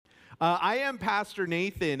I am Pastor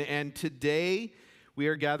Nathan, and today we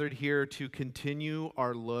are gathered here to continue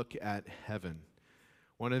our look at heaven,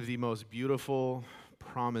 one of the most beautiful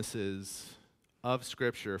promises of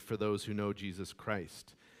Scripture for those who know Jesus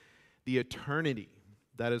Christ. The eternity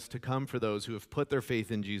that is to come for those who have put their faith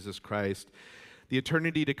in Jesus Christ, the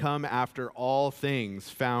eternity to come after all things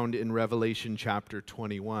found in Revelation chapter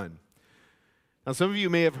 21. Now, some of you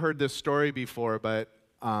may have heard this story before, but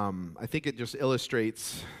I think it just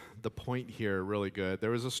illustrates the point here really good.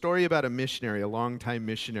 There was a story about a missionary, a longtime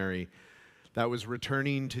missionary, that was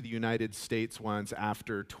returning to the United States once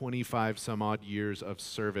after 25 some odd years of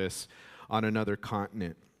service on another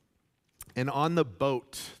continent. And on the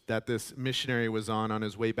boat that this missionary was on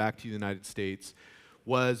his way back to the United States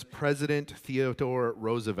was President Theodore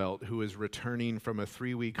Roosevelt, who was returning from a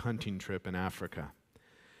 3-week hunting trip in Africa.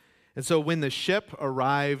 And so when the ship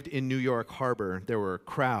arrived in New York Harbor, there were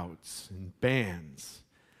crowds and bands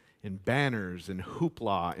and banners and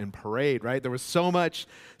hoopla and parade, right? There was so much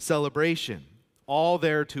celebration, all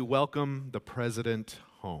there to welcome the president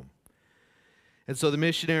home. And so the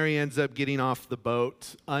missionary ends up getting off the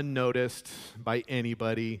boat unnoticed by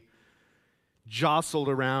anybody, jostled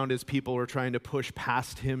around as people were trying to push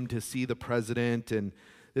past him to see the president. And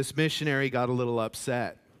this missionary got a little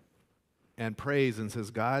upset and prays and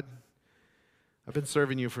says, God, I've been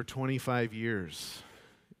serving you for 25 years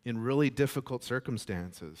in really difficult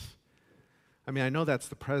circumstances. I mean, I know that's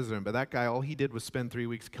the president, but that guy, all he did was spend 3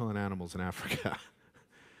 weeks killing animals in Africa.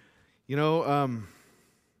 But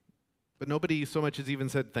nobody so much as even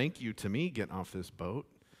said thank you to me getting off this boat.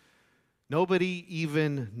 Nobody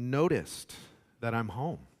even noticed that I'm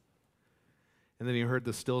home. And then he heard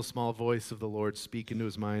the still small voice of the Lord speak into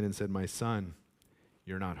his mind and said, my son,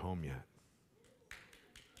 you're not home yet.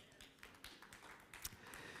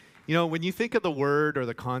 When you think of the word or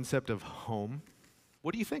the concept of home,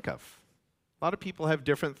 what do you think of? A lot of people have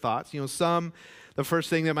different thoughts. The first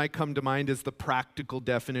thing that might come to mind is the practical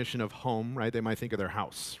definition of home, right? They might think of their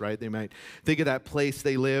house, right? They might think of that place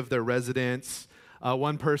they live, their residence.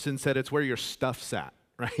 One person said it's where your stuff's at,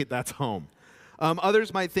 right? That's home.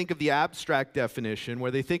 Others might think of the abstract definition, where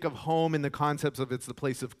they think of home in the concepts of it's the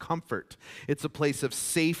place of comfort. It's a place of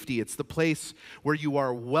safety. It's the place where you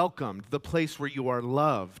are welcomed, the place where you are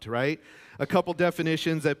loved, right? A couple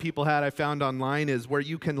definitions that people had I found online is where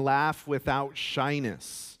you can laugh without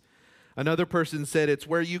shyness. Another person said it's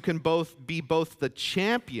where you can be both the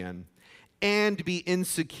champion and be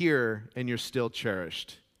insecure and you're still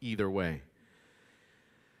cherished either way.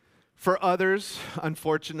 For others,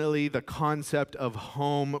 unfortunately, the concept of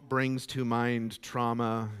home brings to mind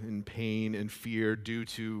trauma and pain and fear due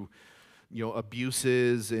to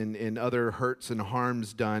abuses and other hurts and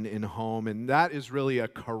harms done in home. And that is really a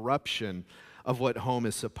corruption of what home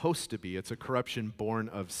is supposed to be. It's a corruption born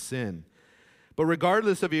of sin. But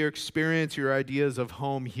regardless of your experience, your ideas of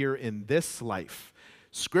home here in this life,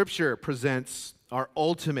 Scripture presents our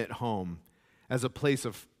ultimate home as a place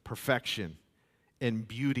of perfection and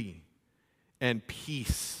beauty and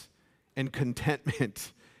peace and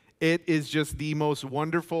contentment. It is just the most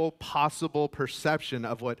wonderful possible perception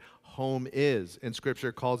of what home is, and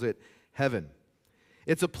Scripture calls it heaven.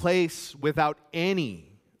 It's a place without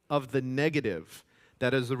any of the negative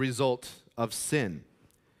that is the result of sin.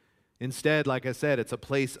 Instead, like I said, it's a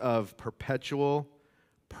place of perpetual,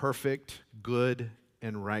 perfect, good,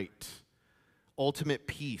 and right. Ultimate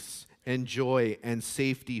peace and joy and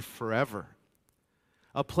safety forever.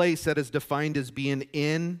 A place that is defined as being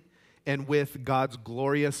in and with God's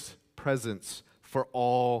glorious presence for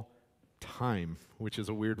all time, which is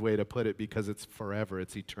a weird way to put it because it's forever,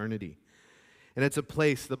 it's eternity. And it's a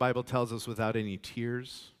place, the Bible tells us, without any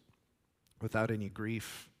tears, without any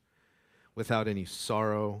grief, without any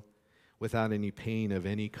sorrow, without any pain of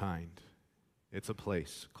any kind. It's a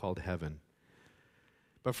place called heaven.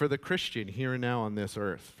 But for the Christian here and now on this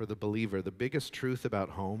earth, for the believer, the biggest truth about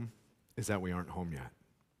home is that we aren't home yet.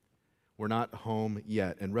 We're not home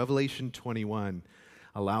yet. And Revelation 21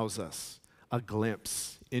 allows us a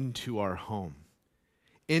glimpse into our home,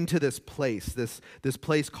 into this place, this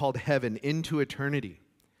place called heaven, into eternity.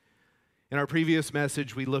 In our previous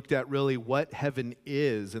message, we looked at really what heaven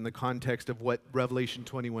is in the context of what Revelation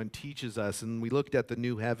 21 teaches us, and we looked at the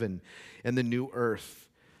new heaven and the new earth.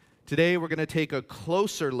 Today, we're going to take a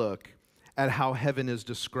closer look at how heaven is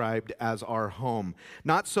described as our home.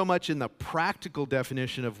 Not so much in the practical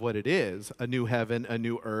definition of what it is, a new heaven, a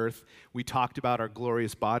new earth. We talked about our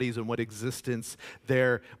glorious bodies and what existence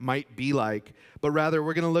there might be like, but rather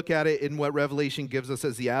we're going to look at it in what Revelation gives us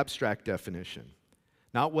as the abstract definition.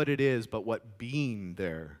 Not what it is, but what being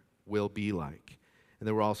there will be like. And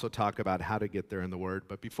then we'll also talk about how to get there in the Word.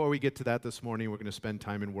 But before we get to that this morning, we're going to spend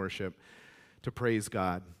time in worship to praise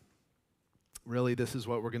God. Really, this is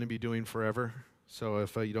what we're going to be doing forever. So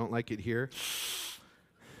if you don't like it here,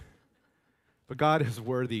 but God is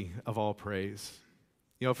worthy of all praise.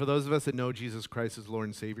 You know, for those of us that know Jesus Christ as Lord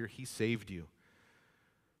and Savior, He saved you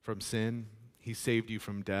from sin. He saved you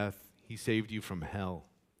from death. He saved you from hell.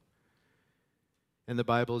 And the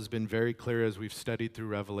Bible has been very clear as we've studied through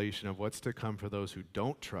Revelation of what's to come for those who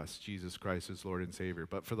don't trust Jesus Christ as Lord and Savior.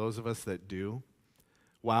 But for those of us that do,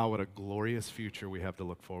 wow, what a glorious future we have to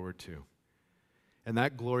look forward to. And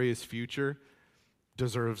that glorious future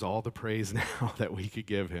deserves all the praise now that we could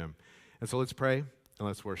give Him. And so let's pray and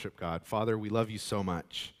let's worship God. Father, we love you so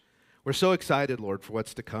much. We're so excited, Lord, for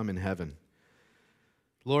what's to come in heaven.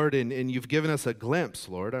 Lord, and you've given us a glimpse,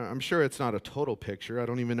 Lord. I'm sure it's not a total picture. I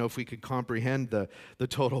don't even know if we could comprehend the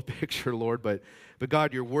total picture, Lord. But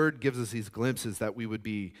God, your word gives us these glimpses that we would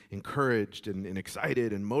be encouraged and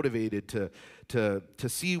excited and motivated to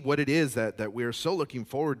see what it is that we're so looking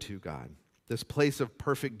forward to, God. This place of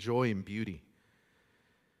perfect joy and beauty.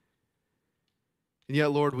 And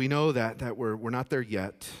yet, Lord, we know that we're not there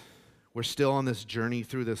yet. We're still on this journey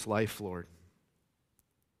through this life, Lord.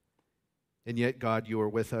 And yet, God, you are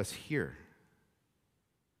with us here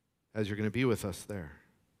as you're going to be with us there.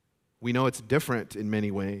 We know it's different in many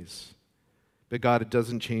ways. But God, it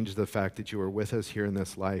doesn't change the fact that you are with us here in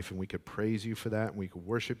this life, and we could praise you for that, and we could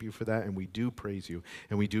worship you for that, and we do praise you,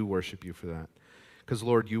 and we do worship you for that. Because,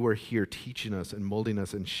 Lord, you are here teaching us and molding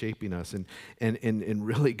us and shaping us and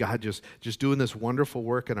really, God, just doing this wonderful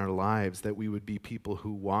work in our lives that we would be people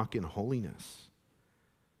who walk in holiness.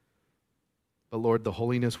 But Lord, the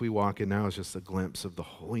holiness we walk in now is just a glimpse of the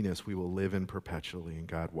holiness we will live in perpetually. And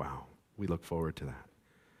God, wow, we look forward to that.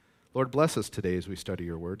 Lord, bless us today as we study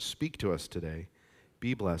your word. Speak to us today.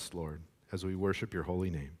 Be blessed, Lord, as we worship your holy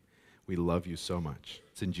name. We love you so much.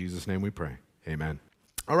 It's in Jesus' name we pray. Amen.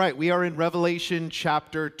 All right, we are in Revelation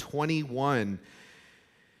chapter 21.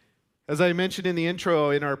 As I mentioned in the intro,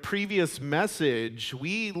 in our previous message,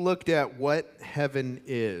 we looked at what heaven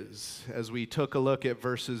is as we took a look at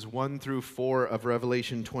verses 1 through 4 of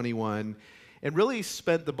Revelation 21 and really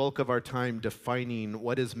spent the bulk of our time defining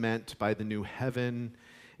what is meant by the new heaven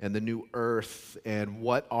and the new earth and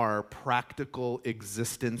what our practical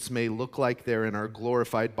existence may look like there in our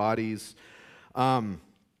glorified bodies.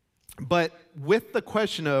 But with the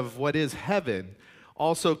question of what is heaven,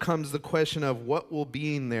 also comes the question of what will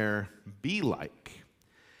being there be like?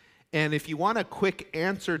 And if you want a quick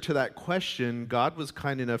answer to that question, God was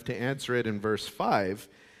kind enough to answer it in verse 5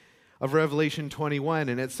 of Revelation 21,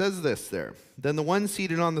 and it says this there. Then the one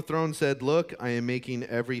seated on the throne said, "Look, I am making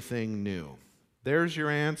everything new." There's your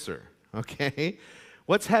answer, okay?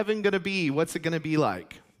 What's heaven going to be? What's it going to be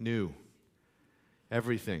like? New.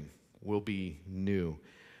 Everything will be new.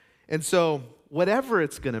 And so whatever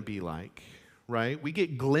it's going to be like, right? We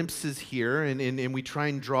get glimpses here, and we try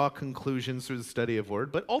and draw conclusions through the study of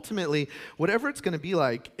word. But ultimately, whatever it's going to be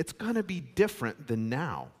like, it's going to be different than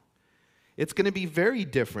now. It's going to be very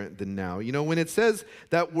different than now. You know, when it says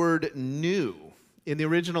that word new, in the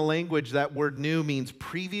original language, that word new means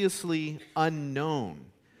previously unknown.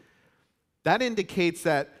 That indicates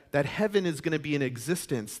that heaven is going to be an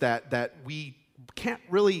existence that we can't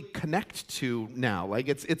really connect to now. Like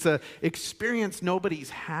it's a experience nobody's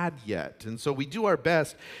had yet. And so we do our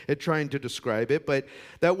best at trying to describe it, but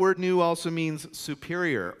that word new also means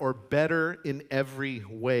superior or better in every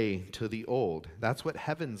way to the old. That's what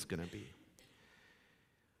heaven's going to be.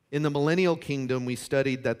 In the millennial kingdom, we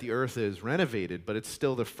studied that the earth is renovated, but it's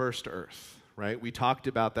still the first earth. Right? We talked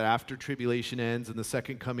about that after tribulation ends and the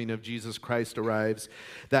second coming of Jesus Christ arrives,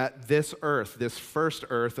 that this earth, this first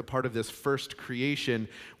earth, a part of this first creation,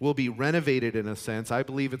 will be renovated in a sense. I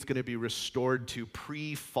believe it's going to be restored to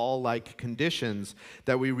pre-fall-like conditions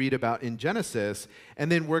that we read about in Genesis.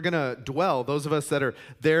 And then we're going to dwell, those of us that are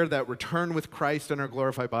there that return with Christ in our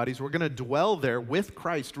glorified bodies, we're going to dwell there with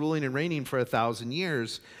Christ ruling and reigning for 1,000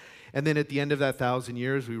 years. And then at the end of that 1,000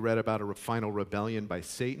 years, we read about a final rebellion by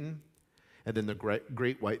Satan. And then the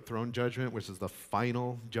great white throne judgment, which is the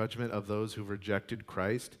final judgment of those who've rejected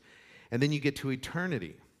Christ. And then you get to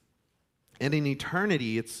eternity. And in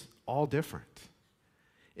eternity, it's all different.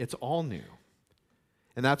 It's all new.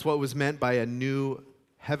 And that's what was meant by a new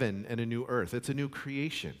heaven and a new earth. It's a new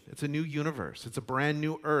creation. It's a new universe. It's a brand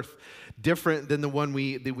new earth, different than the one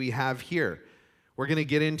that we have here. We're going to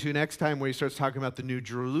get into next time where he starts talking about the new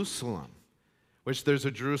Jerusalem. Which there's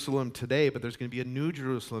a Jerusalem today, but there's going to be a new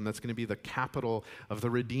Jerusalem that's going to be the capital of the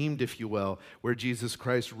redeemed, if you will, where Jesus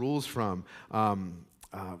Christ rules from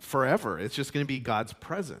forever. It's just going to be God's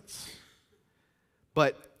presence.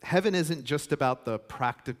 But heaven isn't just about the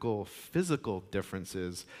practical, physical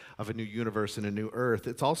differences of a new universe and a new earth.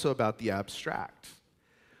 It's also about the abstract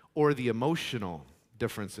or the emotional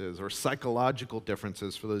differences or psychological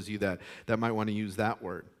differences for those of you that might want to use that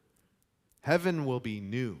word. Heaven will be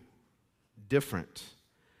new, different,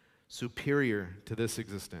 superior to this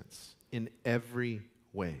existence in every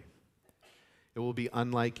way. It will be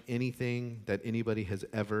unlike anything that anybody has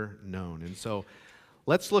ever known. And so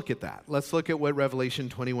let's look at that. Let's look at what Revelation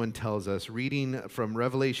 21 tells us, reading from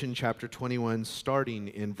Revelation chapter 21, starting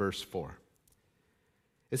in verse 4.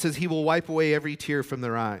 It says, "He will wipe away every tear from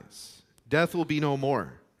their eyes. Death will be no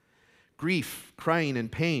more. Grief, crying, and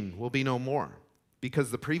pain will be no more,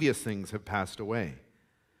 because the previous things have passed away."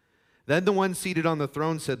 Then the one seated on the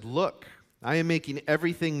throne said, "Look, I am making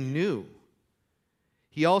everything new."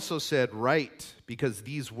 He also said, "Write, because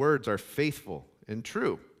these words are faithful and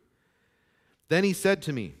true." Then he said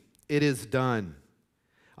to me, "It is done.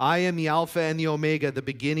 I am the Alpha and the Omega, the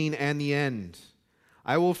beginning and the end.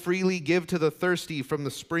 I will freely give to the thirsty from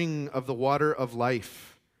the spring of the water of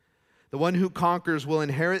life. The one who conquers will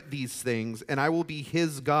inherit these things, and I will be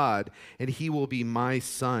his God, and he will be my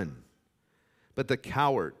son. But the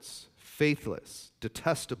cowards, faithless,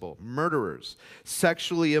 detestable, murderers,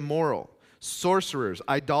 sexually immoral, sorcerers,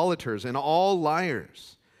 idolaters, and all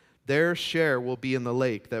liars, their share will be in the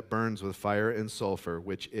lake that burns with fire and sulfur,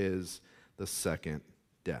 which is the second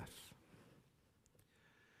death."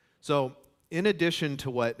 So, in addition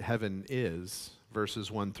to what heaven is,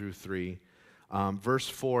 verses 1 through 3, verse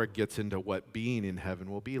 4 gets into what being in heaven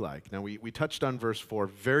will be like. Now, we touched on verse 4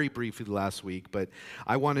 very briefly last week, but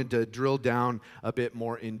I wanted to drill down a bit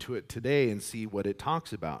more into it today and see what it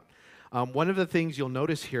talks about. One of the things you'll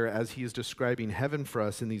notice here as he is describing heaven for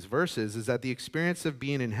us in these verses is that the experience of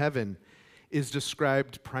being in heaven is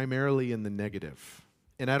described primarily in the negative.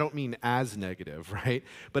 And I don't mean as negative, right?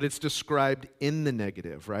 But it's described in the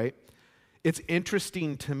negative, right? It's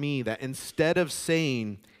interesting to me that instead of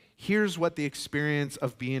saying, here's what the experience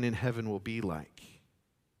of being in heaven will be like,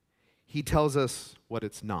 he tells us what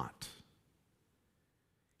it's not.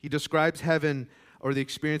 He describes heaven or the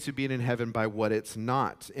experience of being in heaven by what it's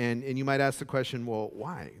not. And you might ask the question, well,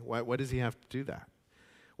 why? Why does he have to do that?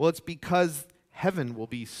 Well, it's because heaven will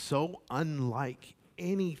be so unlike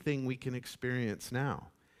anything we can experience now,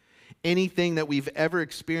 anything that we've ever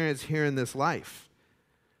experienced here in this life.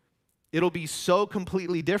 It'll be so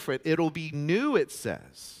completely different. It'll be new, it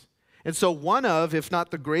says. And so one of, if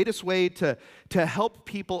not the greatest way to help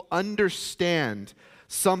people understand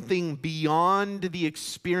something beyond the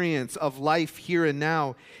experience of life here and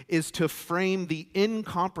now is to frame the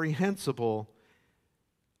incomprehensible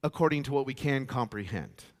according to what we can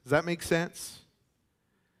comprehend. Does that make sense?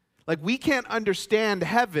 Like, we can't understand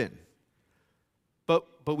heaven,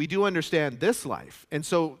 but we do understand this life. And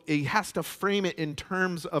so he has to frame it in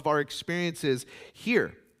terms of our experiences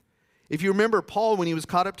here. If you remember Paul, when he was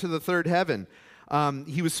caught up to the third heaven,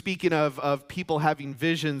 he was speaking of people having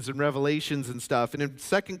visions and revelations and stuff. And in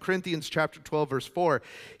 2 Corinthians chapter 12, verse 4,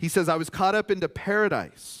 he says, "I was caught up into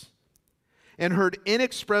paradise and heard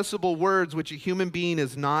inexpressible words which a human being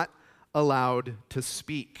is not allowed to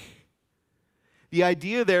speak." The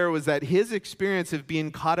idea there was that his experience of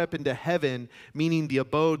being caught up into heaven, meaning the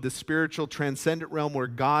abode, the spiritual transcendent realm where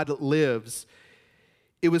God lives,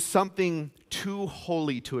 it was something too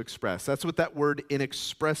holy to express. That's what that word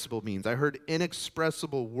inexpressible means. I heard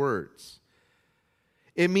inexpressible words.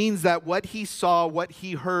 It means that what he saw, what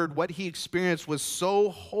he heard, what he experienced was so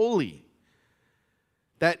holy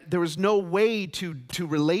that there was no way to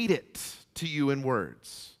relate it to you in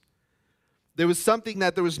words. There was something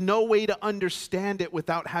that there was no way to understand it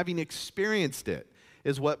without having experienced it,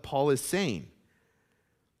 is what Paul is saying.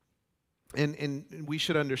 And we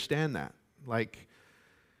should understand that. Like,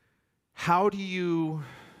 how do you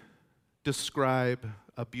describe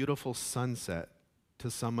a beautiful sunset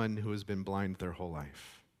to someone who has been blind their whole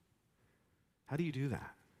life? How do you do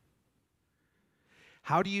that?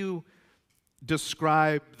 How do you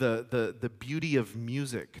describe the beauty of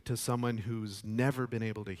music to someone who's never been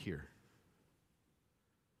able to hear?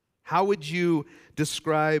 How would you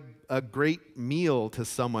describe a great meal to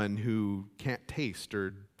someone who can't taste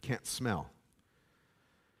or can't smell?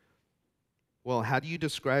 Well, how do you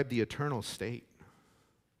describe the eternal state,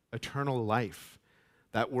 eternal life?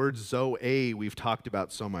 That word Zoe we've talked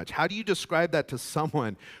about so much. How do you describe that to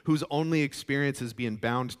someone whose only experience is being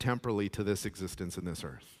bound temporally to this existence in this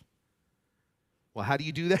earth? Well, how do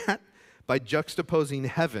you do that? By juxtaposing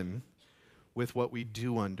heaven with what we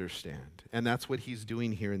do understand. And that's what he's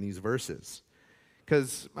doing here in these verses.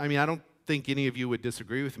 Because, I don't think any of you would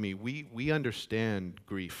disagree with me. We understand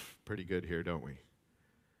grief pretty good here, don't we?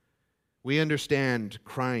 We understand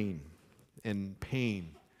crying and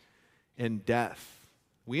pain and death.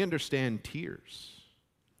 We understand tears.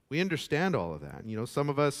 We understand all of that. You know, some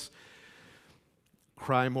of us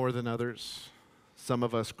cry more than others. Some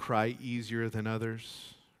of us cry easier than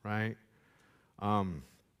others, right?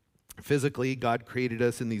 Physically, God created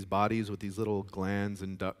us in these bodies with these little glands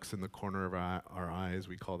and ducts in the corner of our eyes.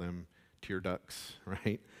 We call them tear ducts,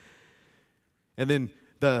 right? And then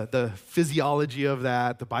the physiology of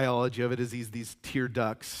that, the biology of it is these tear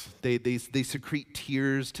ducts. They secrete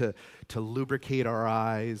tears to lubricate our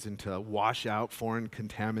eyes and to wash out foreign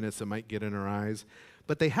contaminants that might get in our eyes.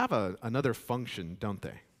 But they have another function, don't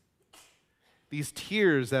they? These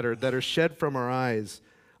tears that are shed from our eyes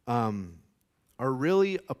are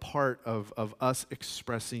really a part of us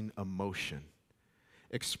expressing emotion,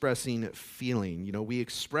 expressing feeling. You know, we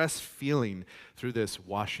express feeling through this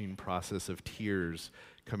washing process of tears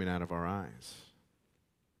coming out of our eyes.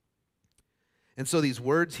 And so these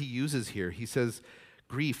words he uses here, he says,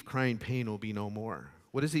 grief, crying, pain will be no more.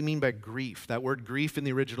 What does he mean by grief? That word grief in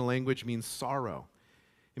the original language means sorrow.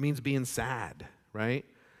 It means being sad, right?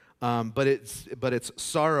 But it's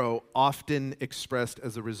sorrow often expressed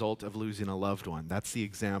as a result of losing a loved one. That's the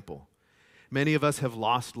example. Many of us have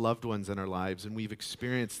lost loved ones in our lives, and we've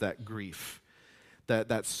experienced that grief,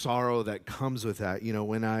 that sorrow that comes with that. You know,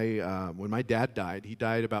 when my dad died, he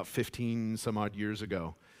died about 15 some odd years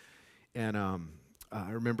ago, and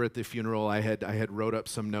I remember at the funeral I had wrote up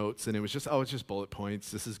some notes, and it was just bullet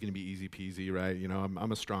points. This is going to be easy peasy, right? You know,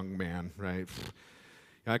 I'm a strong man, right?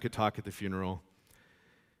 I could talk at the funeral.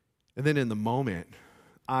 And then in the moment,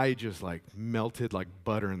 I just like melted like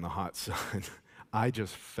butter in the hot sun. I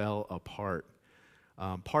just fell apart.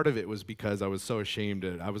 Part of it was because I was so ashamed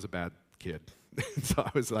that I was a bad kid. So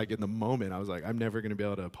I was like, in the moment, I was like, I'm never going to be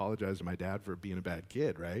able to apologize to my dad for being a bad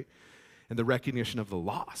kid, right? And the recognition of the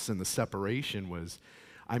loss and the separation was,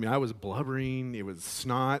 I mean, I was blubbering, it was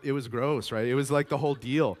snot, it was gross, right? It was like the whole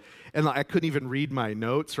deal. And I couldn't even read my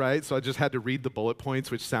notes, right? So I just had to read the bullet points,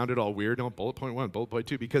 which sounded all weird. No, bullet point 1, bullet point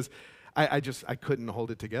 2, because I couldn't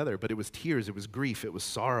hold it together. But it was tears, it was grief, it was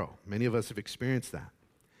sorrow. Many of us have experienced that.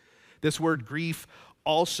 This word grief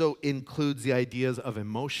also includes the ideas of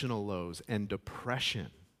emotional lows and depression.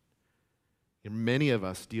 And many of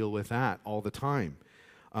us deal with that all the time.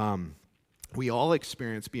 We all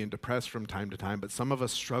experience being depressed from time to time, but some of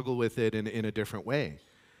us struggle with it in a different way.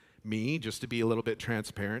 Me, just to be a little bit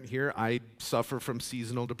transparent here, I suffer from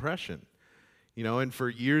seasonal depression. You know, and for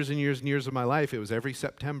years and years and years of my life, it was every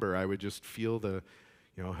September I would just feel the,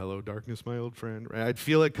 you know, hello darkness, my old friend, right? I'd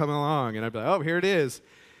feel it coming along, and I'd be like, oh, here it is.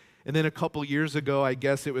 And then a couple years ago, I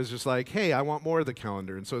guess it was just like, hey, I want more of the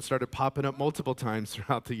calendar. And so it started popping up multiple times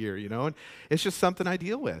throughout the year, you know, and it's just something I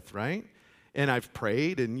deal with, right? And I've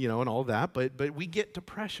prayed and, you know, and all that, but we get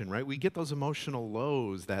depression, right? We get those emotional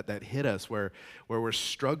lows that hit us where we're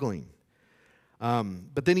struggling.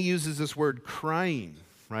 But then he uses this word crying,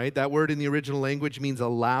 right? That word in the original language means a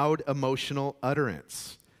loud emotional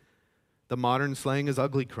utterance. The modern slang is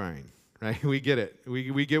ugly crying, right? We get it.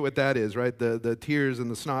 We get what that is, right? The tears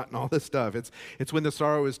and the snot and all this stuff. It's when the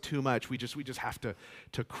sorrow is too much. We just have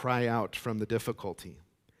to cry out from the difficulty.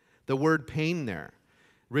 The word pain there,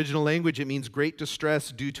 original language, it means great distress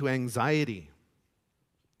due to anxiety.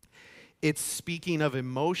 It's speaking of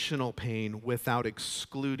emotional pain without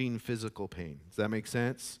excluding physical pain. Does that make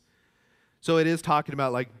sense? So it is talking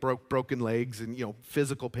about like broken legs and, you know,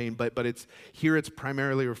 physical pain, but it's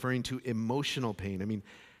primarily referring to emotional pain. I mean,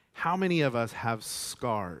 how many of us have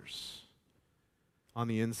scars on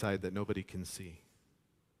the inside that nobody can see?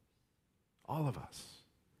 All of us.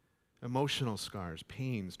 Emotional scars,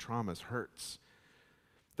 pains, traumas, hurts,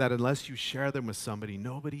 that unless you share them with somebody,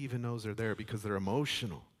 nobody even knows they're there because they're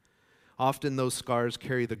emotional. Often those scars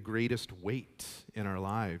carry the greatest weight in our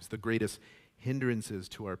lives, the greatest hindrances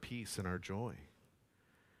to our peace and our joy.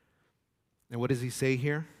 And what does he say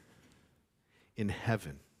here? In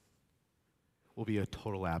heaven will be a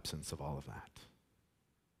total absence of all of that.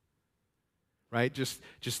 Right? Just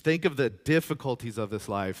think of the difficulties of this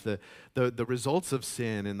life, the results of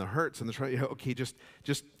sin and the hurts and the okay, just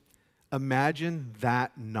imagine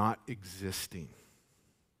that not existing.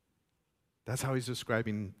 That's how he's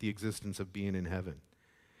describing the existence of being in heaven.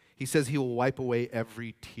 He says he will wipe away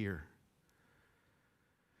every tear.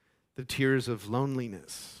 The tears of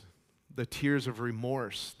loneliness, the tears of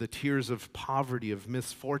remorse, the tears of poverty, of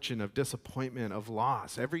misfortune, of disappointment, of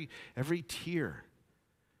loss, every tear.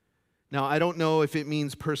 Now, I don't know if it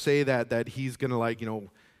means per se that he's going to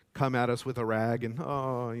come at us with a rag and,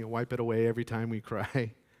 wipe it away every time we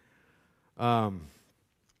cry. I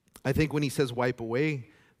think when he says wipe away,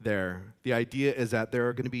 there. The idea is that there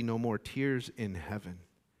are going to be no more tears in heaven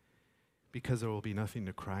because there will be nothing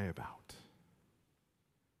to cry about.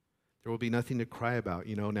 There will be nothing to cry about.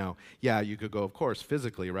 Now, yeah, you could go, of course,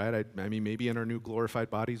 physically, right? I mean, maybe in our new glorified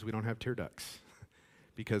bodies, we don't have tear ducts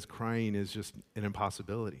because crying is just an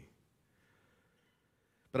impossibility.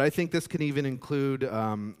 But I think this can even include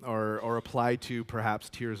or apply to perhaps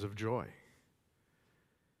tears of joy.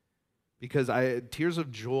 Because tears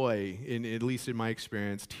of joy, at least in my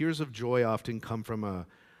experience, tears of joy often come from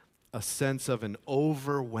a sense of an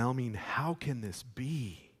overwhelming, how can this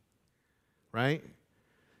be? Right?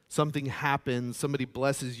 Something happens, somebody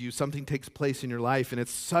blesses you, something takes place in your life, and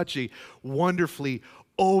it's such a wonderfully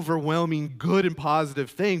overwhelming, good and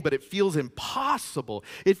positive thing, but it feels impossible.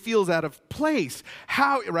 It feels out of place.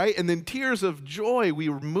 How, right? And then tears of joy, we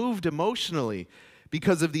were moved emotionally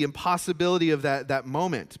because of the impossibility of that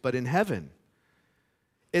moment. But in heaven,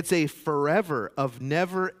 it's a forever of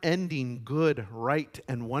never-ending good, right,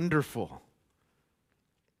 and wonderful.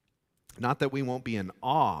 Not that we won't be in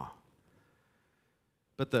awe,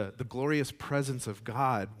 but the glorious presence of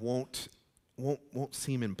God won't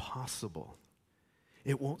seem impossible.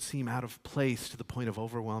 It won't seem out of place to the point of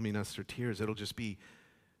overwhelming us through tears. It'll just be,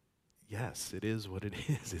 yes, it is what it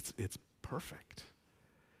is. It's perfect.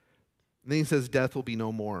 And then he says death will be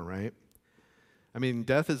no more, right? I mean,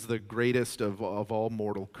 death is the greatest of all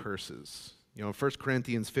mortal curses. 1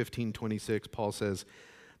 Corinthians 15:26, Paul says,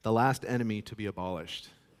 the last enemy to be abolished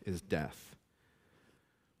is death.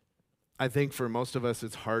 I think for most of us,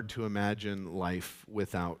 it's hard to imagine life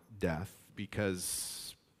without death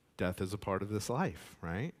because death is a part of this life,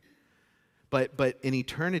 right? But in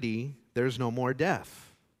eternity, there's no more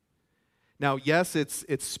death. Now, yes, it's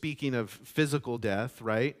speaking of physical death,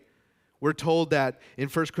 right? We're told that in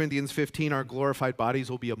 1 Corinthians 15, our glorified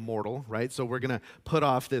bodies will be immortal, right? So we're going to put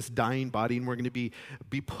off this dying body, and we're going to be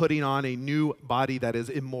putting on a new body that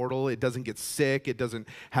is immortal. It doesn't get sick. It doesn't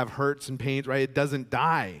have hurts and pains, right? It doesn't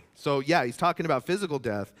die. So yeah, he's talking about physical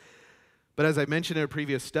death. But as I mentioned in a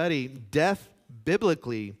previous study, death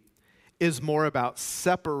biblically is more about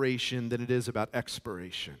separation than it is about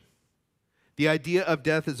expiration. The idea of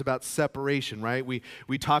death is about separation, right? We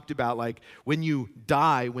talked about like when you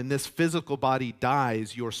die, when this physical body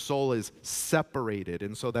dies, your soul is separated.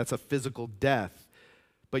 And so that's a physical death.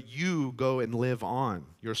 But you go and live on.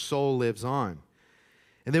 Your soul lives on.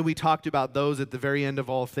 And then we talked about those at the very end of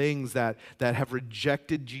all things that have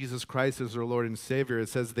rejected Jesus Christ as their Lord and Savior. It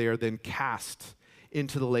says they are then cast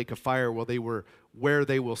into the lake of fire where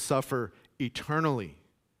they will suffer eternally.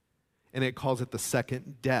 And it calls it the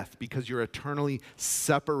second death because you're eternally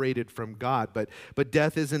separated from God. But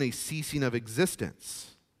death isn't a ceasing of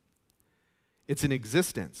existence. It's an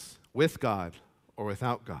existence with God or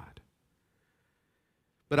without God.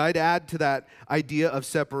 But I'd add to that idea of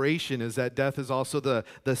separation is that death is also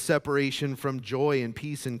the separation from joy and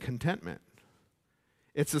peace and contentment.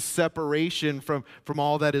 It's a separation from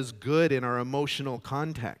all that is good in our emotional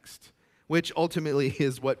context, which ultimately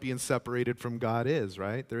is what being separated from God is,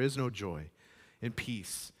 right? There is no joy and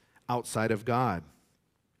peace outside of God.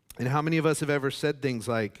 And how many of us have ever said things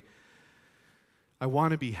like, I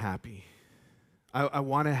want to be happy. I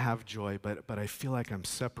want to have joy, but I feel like I'm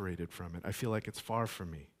separated from it. I feel like it's far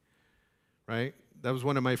from me, right? That was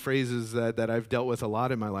one of my phrases that I've dealt with a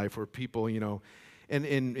lot in my life where people,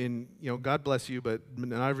 and God bless you, but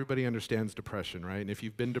not everybody understands depression, right? And if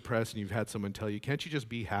you've been depressed and you've had someone tell you, can't you just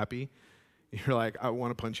be happy? You're like, I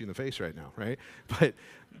want to punch you in the face right now, right? But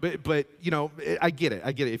I get it.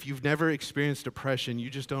 If you've never experienced depression, you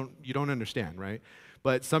don't understand, right?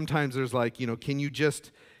 But sometimes there's like, can you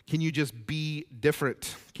just be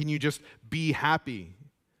different? Can you just be happy?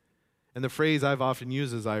 And the phrase I've often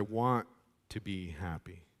used is, I want to be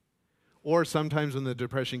happy. Or sometimes when the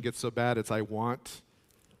depression gets so bad, it's I want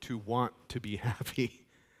to be happy,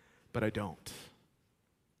 but I don't.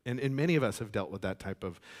 And many of us have dealt with that type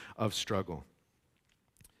of struggle.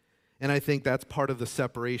 And I think that's part of the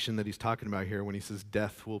separation that he's talking about here when he says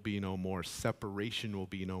death will be no more. Separation will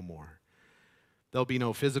be no more. There'll be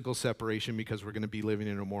no physical separation because we're going to be living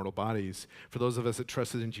in immortal bodies. For those of us that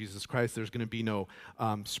trusted in Jesus Christ, there's going to be no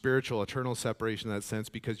spiritual, eternal separation in that sense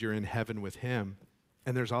because you're in heaven with him.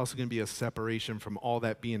 And there's also going to be a separation from all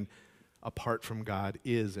that being apart from God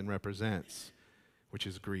is and represents, which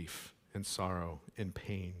is grief and sorrow and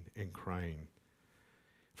pain and crying.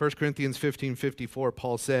 1 Corinthians 15:54,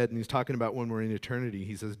 Paul said, and he's talking about when we're in eternity,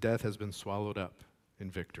 he says, death has been swallowed up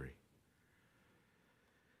in victory.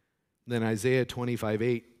 Then Isaiah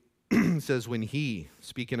 25:8 says, when he,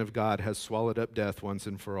 speaking of God, has swallowed up death once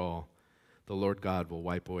and for all, the Lord God will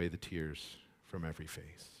wipe away the tears from every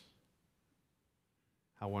face.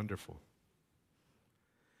 How wonderful.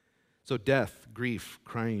 So death, grief,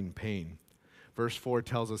 crying, pain. Verse 4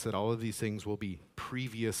 tells us that all of these things will be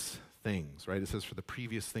previous things, right? It says, for the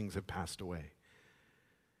previous things have passed away.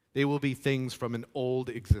 They will be things from an old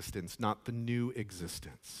existence, not the new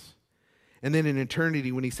existence. And then in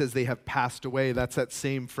eternity, when he says they have passed away, that's that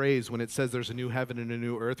same phrase when it says there's a new heaven and a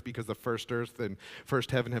new earth because the first earth and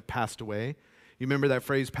first heaven have passed away. You remember that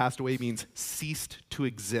phrase, passed away, means ceased to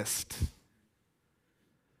exist.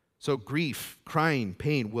 So grief, crying,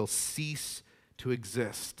 pain will cease to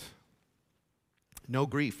exist. No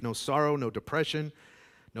grief, no sorrow, no depression,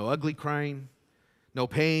 no ugly crying, no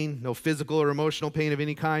pain, no physical or emotional pain of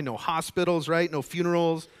any kind, no hospitals, right? No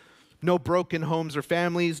funerals, no broken homes or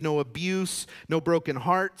families, no abuse, no broken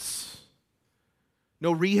hearts,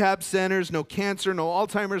 no rehab centers, no cancer, no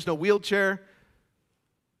Alzheimer's, no wheelchair.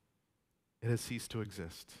 It has ceased to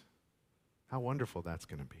exist. How wonderful that's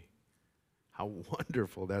going to be. How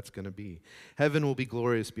wonderful that's going to be. Heaven will be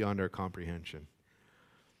glorious beyond our comprehension,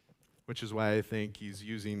 which is why I think he's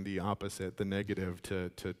using the opposite, the negative, to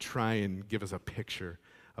try and give us a picture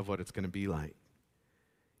of what it's going to be like.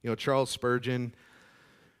 You know, Charles Spurgeon,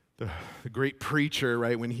 the great preacher,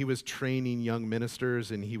 right, when he was training young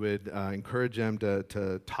ministers and he would encourage them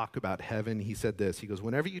to talk about heaven, he said this. He goes,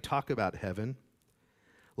 whenever you talk about heaven,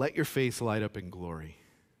 let your face light up in glory.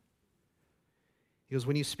 He goes,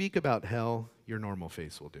 when you speak about hell, your normal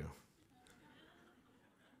face will do.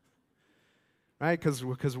 Right?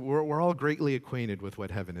 Because we're all greatly acquainted with what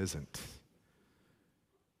heaven isn't.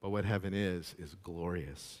 But what heaven is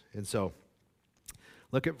glorious. And so,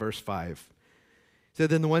 look at verse 5. He said,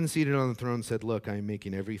 then the one seated on the throne said, look, I am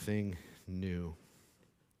making everything new.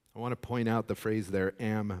 I want to point out the phrase there,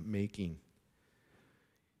 am making.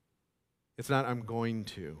 It's not I'm going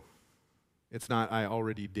to. It's not I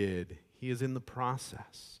already did. He is in the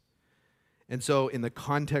process. And so in the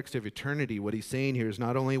context of eternity, what he's saying here is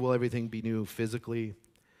not only will everything be new physically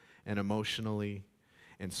and emotionally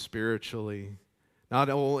and spiritually, not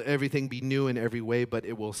will everything be new in every way, but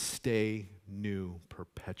it will stay new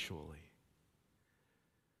perpetually.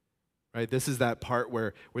 Right? This is that part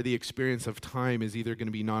where the experience of time is either going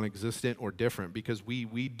to be non-existent or different because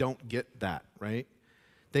we don't get that, right?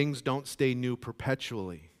 Things don't stay new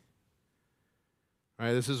perpetually.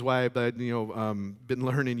 Right, this is why I've been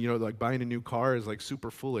learning, like buying a new car is like super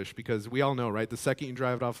foolish because we all know, right? The second you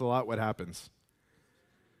drive it off the lot, what happens?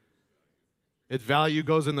 Its value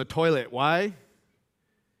goes in the toilet. Why?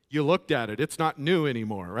 You looked at it. It's not new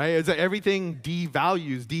anymore, right? It's like everything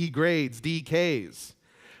devalues, degrades, decays.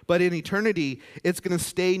 But in eternity, it's going to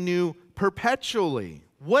stay new perpetually.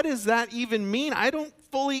 What does that even mean? I don't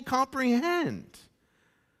fully comprehend.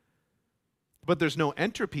 But there's no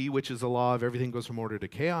entropy, which is the law of everything goes from order to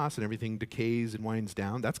chaos and everything decays and winds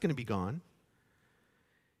down. That's going to be gone.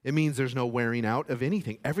 It means there's no wearing out of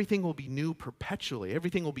anything. Everything will be new perpetually.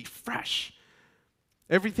 Everything will be fresh.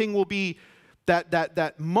 Everything will be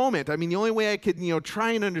that moment. I mean, the only way I could,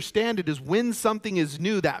 try and understand it is when something is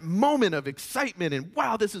new, that moment of excitement and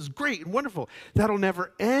wow, this is great and wonderful. That'll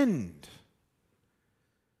never end.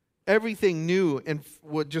 Everything new and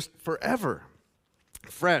just forever.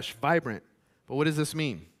 Fresh, vibrant. But what does this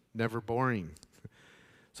mean? Never boring.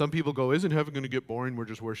 Some people go, isn't heaven going to get boring? We're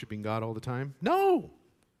just worshiping God all the time. No.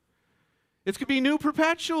 It's going to be new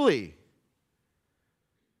perpetually.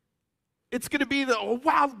 It's going to be oh,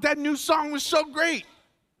 wow, that new song was so great.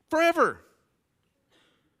 Forever.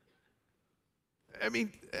 I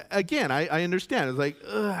mean, again, I understand. It's like,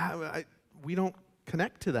 we don't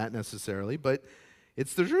connect to that necessarily, but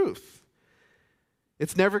it's the truth.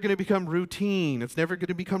 It's never going to become routine. It's never going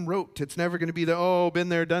to become rote. It's never going to be been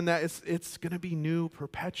there, done that. It's going to be new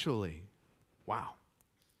perpetually. Wow.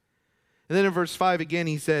 And then in verse 5 again,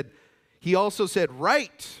 he also said,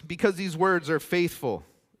 write, because these words are faithful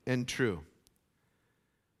and true.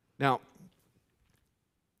 Now,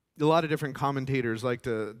 a lot of different commentators like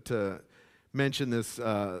to mention this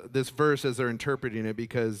verse as they're interpreting it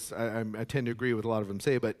because I tend to agree with a lot of them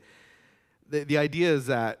say, but the idea is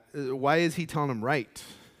that, why is he telling them write?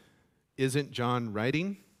 Isn't John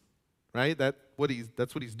writing? Right? That's what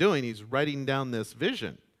he's doing. He's writing down this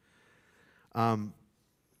vision.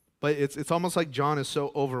 But it's almost like John is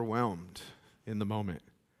so overwhelmed in the moment.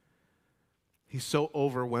 He's so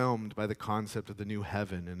overwhelmed by the concept of the new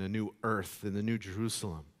heaven and the new earth and the new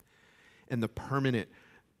Jerusalem and the permanent,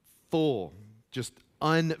 full, just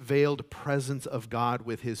unveiled presence of God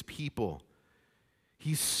with his people.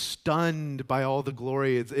 He's stunned by all the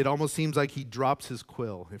glory. It almost seems like he drops his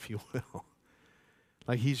quill, if you will.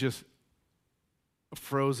 Like he's just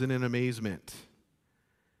frozen in amazement.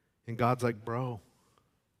 And God's like, bro,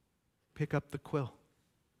 pick up the quill.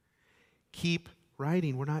 Keep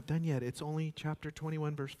writing. We're not done yet. It's only chapter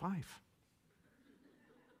 21, verse 5.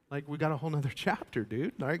 Like, we got a whole nother chapter,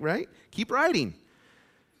 dude. Right? Keep writing.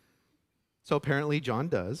 So apparently John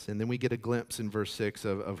does, and then we get a glimpse in verse 6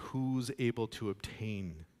 of who's able to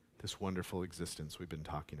obtain this wonderful existence we've been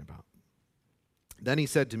talking about. Then he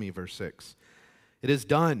said to me, verse 6, "It is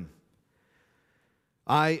done.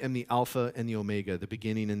 I am the Alpha and the Omega, the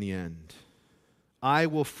beginning and the end. I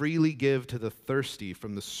will freely give to the thirsty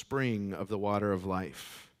from the spring of the water of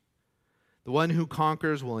life. The one who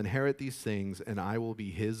conquers will inherit these things, and I will be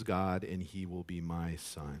his God, and he will be my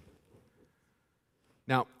son."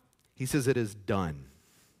 Now, he says it is done.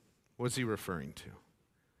 What's he referring to?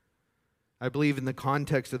 I believe in the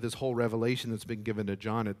context of this whole revelation that's been given to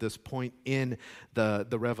John at this point in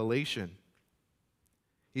the revelation,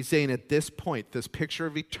 he's saying at this point, this picture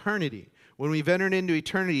of eternity, when we've entered into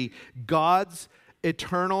eternity, God's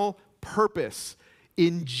eternal purpose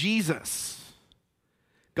in Jesus,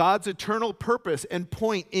 God's eternal purpose and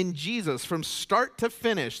point in Jesus from start to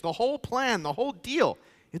finish, the whole plan, the whole deal,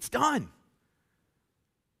 it's done.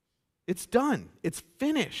 It's done. It's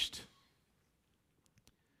finished.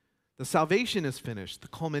 The salvation is finished. The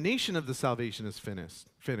culmination of the salvation is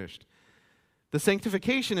finished. The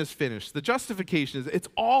sanctification is finished. The justification is,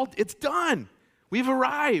 it's done. We've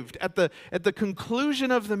arrived at the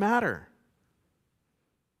conclusion of the matter.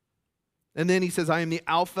 And then he says, "I am the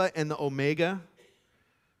Alpha and the Omega."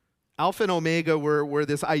 Alpha and Omega were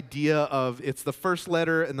this idea of it's the first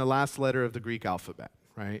letter and the last letter of the Greek alphabet,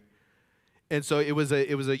 right? And so it was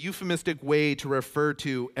a euphemistic way to refer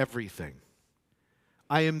to everything.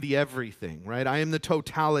 I am the everything, right? I am the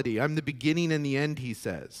totality. I'm the beginning and the end, he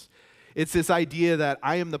says. It's this idea that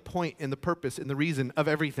I am the point and the purpose and the reason of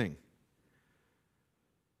everything.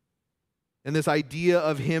 And this idea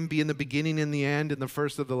of him being the beginning and the end and the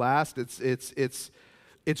first of the last,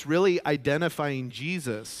 it's really identifying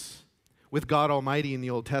Jesus with God Almighty in the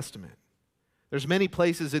Old Testament. There's many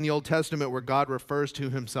places in the Old Testament where God refers to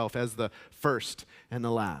himself as the first and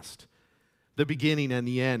the last, the beginning and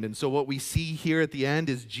the end. And so what we see here at the end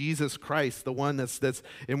is Jesus Christ, the one that's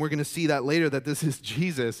and we're going to see that later, that this is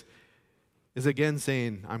Jesus, is again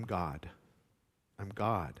saying, I'm God. I'm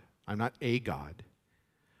God. I'm not a God.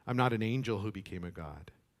 I'm not an angel who became a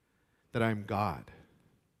God. That I'm God.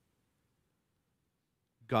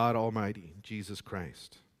 God Almighty, Jesus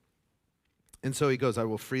Christ. And so he goes, I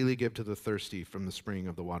will freely give to the thirsty from the spring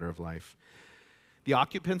of the water of life. The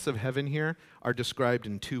occupants of heaven here are described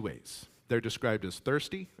in two ways. They're described as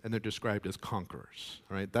thirsty, and they're described as conquerors.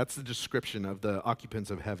 All right? That's the description of the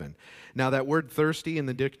occupants of heaven. Now, that word thirsty in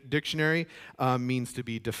the dictionary means to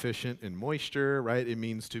be deficient in moisture, right? It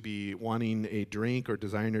means to be wanting a drink or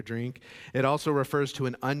desiring a drink. It also refers to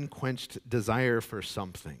an unquenched desire for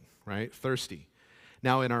something, right? Thirsty.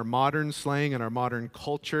 Now, in our modern slang, in our modern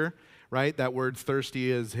culture, right, that word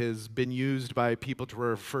thirsty has been used by people to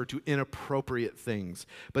refer to inappropriate things.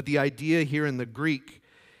 But the idea here in the Greek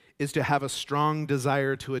is to have a strong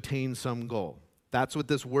desire to attain some goal. That's what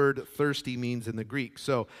this word thirsty means in the Greek.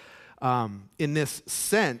 So in this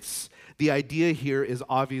sense, the idea here is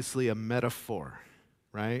obviously a metaphor,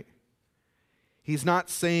 right? He's not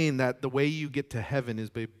saying that the way you get to heaven is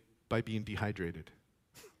by being dehydrated,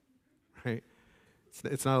 right?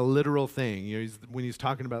 It's not a literal thing. You know, when he's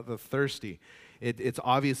talking about the thirsty, it's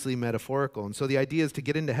obviously metaphorical. And so the idea is to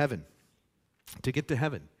get into heaven, to get to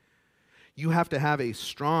heaven. You have to have a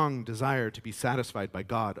strong desire to be satisfied by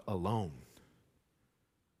God alone.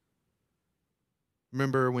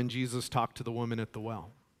 Remember when Jesus talked to the woman at the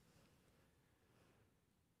well?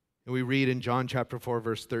 And we read in John chapter 4,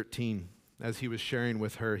 verse 13, as he was sharing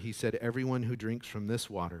with her, he said, everyone who drinks from this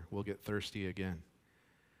water will get thirsty again.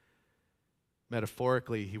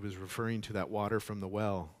 Metaphorically, he was referring to that water from the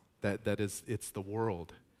well, it's the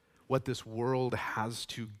world. What this world has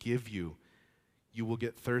to give you, you will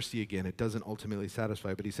get thirsty again. It doesn't ultimately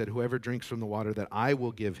satisfy. But he said, whoever drinks from the water that I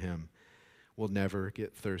will give him will never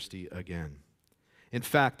get thirsty again. In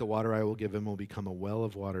fact, the water I will give him will become a well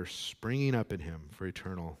of water springing up in him for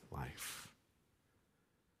eternal life.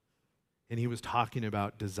 And he was talking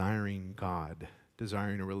about desiring God,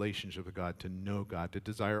 desiring a relationship with God, to know God, to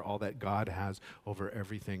desire all that God has over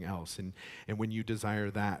everything else. And when you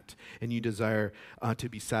desire that, and you desire to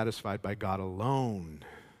be satisfied by God alone,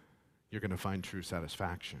 you're going to find true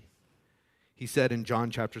satisfaction. He said in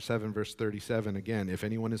John chapter 7, verse 37, again, if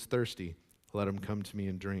anyone is thirsty, let him come to me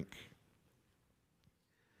and drink.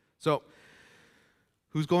 So,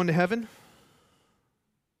 who's going to heaven?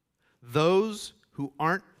 Those who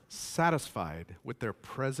aren't satisfied with their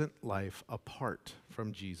present life apart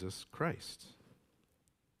from Jesus Christ.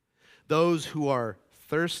 Those who are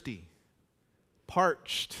thirsty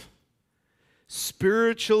parched,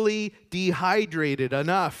 spiritually dehydrated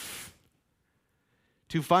enough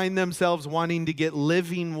to find themselves wanting to get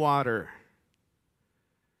living water,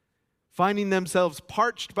 finding themselves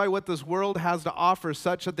parched by what this world has to offer,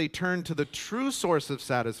 such that they turn to the true source of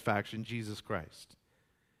satisfaction, Jesus Christ,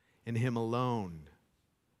 and Him alone.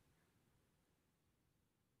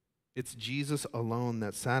 It's Jesus alone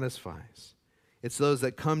that satisfies. It's those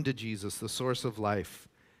that come to Jesus, the source of life,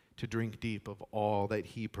 to drink deep of all that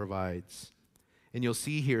He provides. And you'll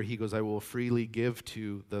see here, He goes, I will freely give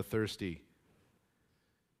to the thirsty.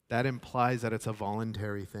 That implies that it's a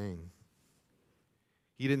voluntary thing.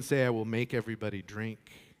 He didn't say, I will make everybody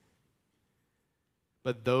drink.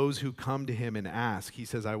 But those who come to Him and ask, He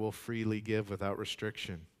says, I will freely give without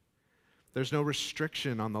restriction. There's no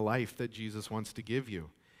restriction on the life that Jesus wants to give you.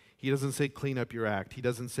 He doesn't say clean up your act. He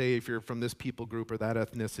doesn't say if you're from this people group or that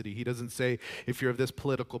ethnicity. He doesn't say if you're of this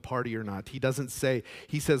political party or not. He doesn't say,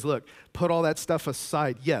 He says, look, put all that stuff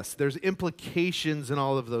aside. Yes, there's implications in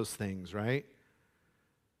all of those things, right?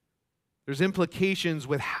 There's implications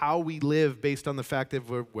with how we live based on the fact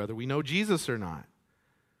of whether we know Jesus or not.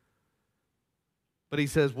 But He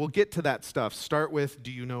says, we'll get to that stuff. Start with,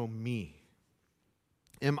 do you know me?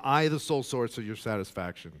 Am I the sole source of your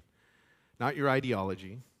satisfaction? Not your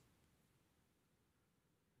ideology,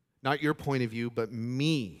 not your point of view, but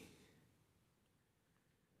me.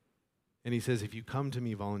 And He says, if you come to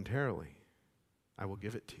me voluntarily, I will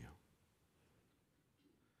give it to you.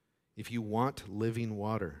 If you want living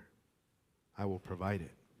water, I will provide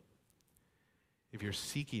it. If you're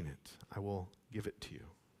seeking it, I will give it to you.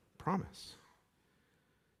 Promise.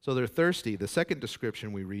 So they're thirsty. The second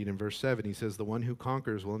description we read in verse 7, He says, the one who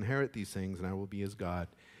conquers will inherit these things, and I will be his God,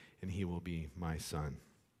 and he will be my son.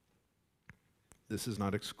 This is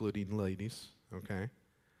not excluding ladies, okay?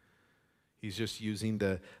 He's just using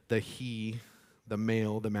the he, the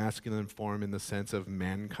male, the masculine form in the sense of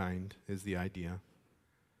mankind is the idea.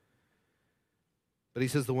 But He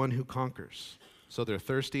says the one who conquers. So they're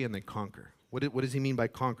thirsty and they conquer. What does He mean by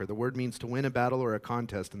conquer? The word means to win a battle or a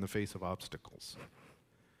contest in the face of obstacles,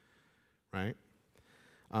 right?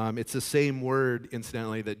 It's the same word,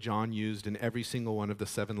 incidentally, that John used in every single one of the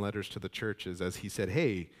 7 letters to the churches as he said,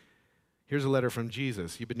 hey, here's a letter from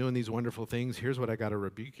Jesus. You've been doing these wonderful things. Here's what I got to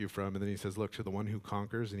rebuke you from. And then He says, look, to the one who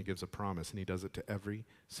conquers, and He gives a promise, and He does it to every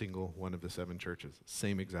single one of the 7 churches.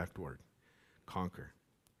 Same exact word, conquer.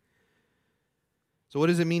 So what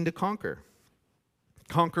does it mean to conquer?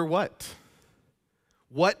 Conquer what?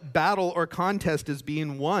 What battle or contest is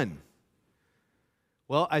being won?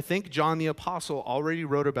 Well, I think John the Apostle already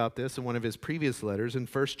wrote about this in one of his previous letters in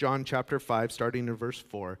 1 John chapter 5, starting in verse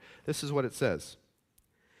 4. This is what it says.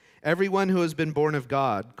 Everyone who has been born of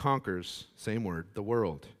God conquers, same word, the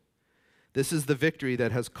world. This is the victory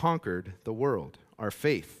that has conquered the world, our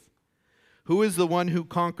faith. Who is the one who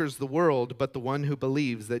conquers the world but the one who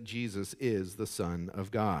believes that Jesus is the Son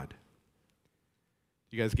of God?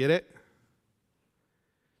 You guys get it?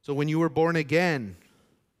 So when you were born again,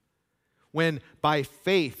 when by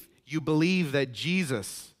faith you believe that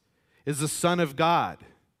Jesus is the Son of God,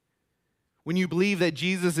 when you believe that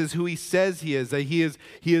Jesus is who He says He is, that He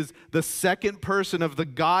is the second person of the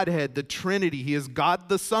Godhead, the Trinity. He is God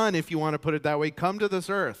the Son, if you want to put it that way, come to this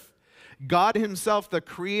earth. God Himself, the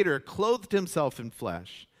Creator, clothed Himself in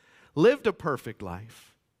flesh, lived a perfect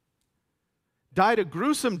life, died a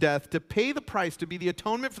gruesome death to pay the price to be the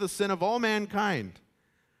atonement for the sin of all mankind,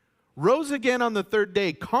 rose again on the 3rd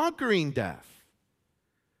day, conquering death,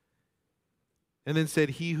 and then said,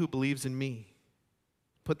 he who believes in me,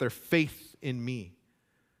 put their faith in me,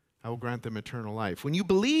 I will grant them eternal life. When you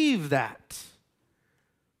believe that,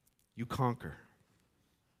 you conquer.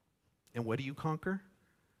 And what do you conquer?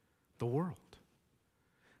 The world.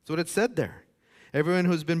 That's what it said there. Everyone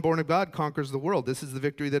who's been born of God conquers the world. This is the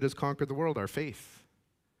victory that has conquered the world, our faith.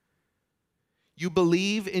 You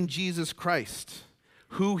believe in Jesus Christ,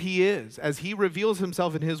 who He is, as He reveals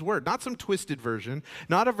Himself in His Word. Not some twisted version,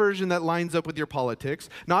 not a version that lines up with your politics,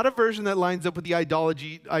 not a version that lines up with the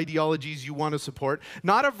ideologies you want to support,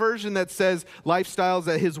 not a version that says lifestyles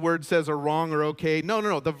that His Word says are wrong or okay.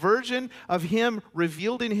 No. The version of Him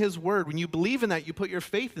revealed in His Word. When you believe in that, you put your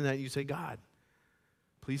faith in that, you say, God,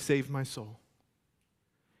 please save my soul.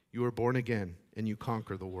 You are born again, and you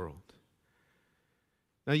conquer the world.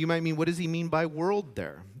 Now you might mean, what does he mean by world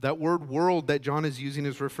there? That word world that John is using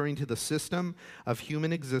is referring to the system of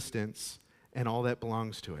human existence and all that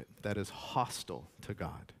belongs to it that is hostile to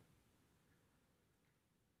God.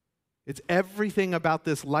 It's everything about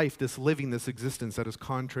this life, this living, this existence that is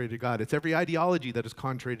contrary to God. It's every ideology that is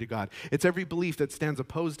contrary to God. It's every belief that stands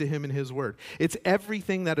opposed to him and his word. It's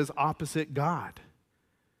everything that is opposite God.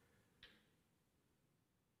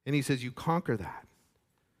 And he says, you conquer that.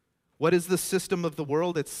 What is the system of the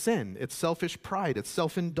world? It's sin. It's selfish pride. It's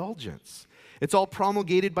self-indulgence. It's all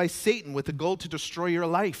promulgated by Satan with the goal to destroy your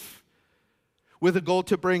life, with a goal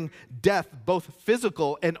to bring death, both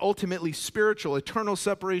physical and ultimately spiritual, eternal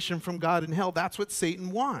separation from God and hell. That's what Satan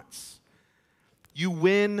wants. You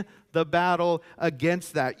win the battle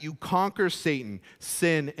against that. You conquer Satan,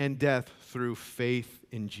 sin, and death through faith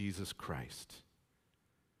in Jesus Christ.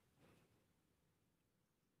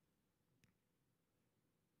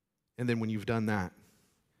 And then when you've done that,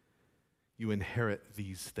 you inherit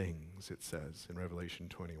these things, it says in Revelation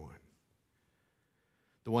 21.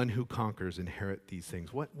 The one who conquers inherit these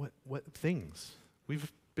things. What things?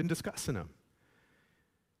 We've been discussing them.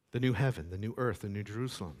 The new heaven, the new earth, the new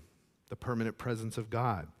Jerusalem, the permanent presence of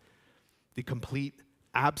God, the complete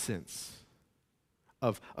absence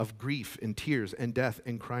of grief and tears and death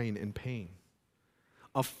and crying and pain,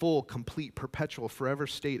 a full, complete, perpetual, forever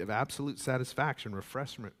state of absolute satisfaction,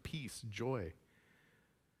 refreshment, peace, joy.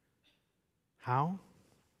 How?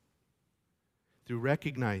 Through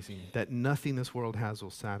recognizing that nothing this world has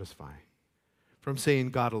will satisfy. From saying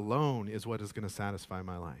God alone is what is going to satisfy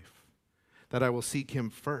my life. That I will seek him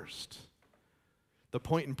first. The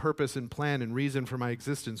point and purpose and plan and reason for my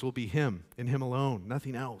existence will be him and him alone,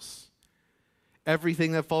 nothing else.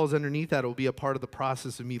 Everything that falls underneath that will be a part of the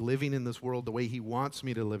process of me living in this world the way he wants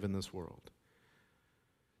me to live in this world.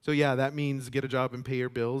 So yeah, that means get a job and pay your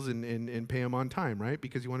bills and pay them on time, right?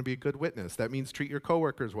 Because you want to be a good witness. That means treat your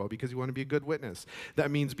coworkers well because you want to be a good witness. That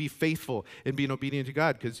means be faithful and being obedient to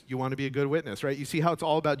God because you want to be a good witness, right? You see how it's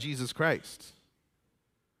all about Jesus Christ.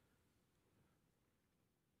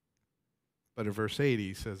 But in verse 8,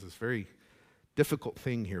 he says this very difficult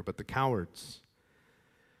thing here, but the cowards,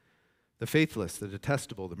 the faithless, the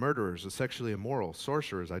detestable, the murderers, the sexually immoral,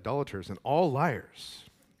 sorcerers, idolaters, and all liars,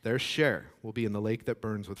 their share will be in the lake that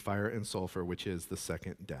burns with fire and sulfur, which is the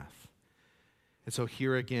second death. And so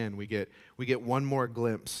here again, we get one more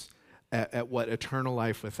glimpse at what eternal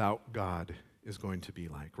life without God is going to be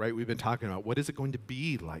like, right? We've been talking about what is it going to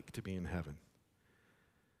be like to be in heaven?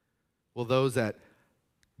 Well, those that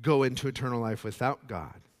go into eternal life without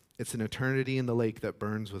God, it's an eternity in the lake that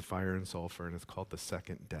burns with fire and sulfur, and it's called the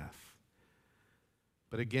second death.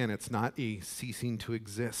 But again, it's not a ceasing to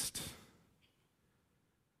exist.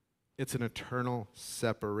 It's an eternal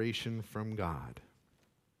separation from God,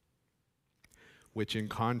 which in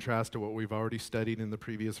contrast to what we've already studied in the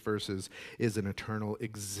previous verses is an eternal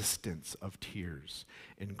existence of tears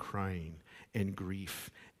and crying and grief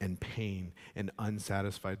and pain and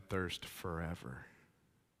unsatisfied thirst forever.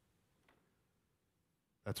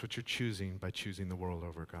 That's what you're choosing by choosing the world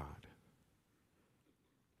over God.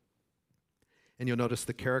 And you'll notice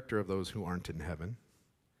the character of those who aren't in heaven,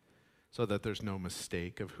 so that there's no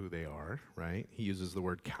mistake of who they are, right? He uses the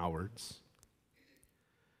word cowards.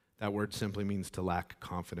 That word simply means to lack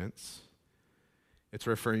confidence. It's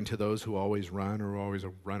referring to those who always run or always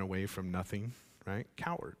run away from nothing, right?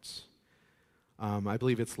 Cowards. I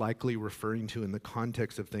believe it's likely referring to, in the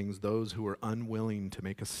context of things, those who are unwilling to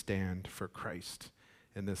make a stand for Christ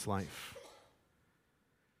in this life.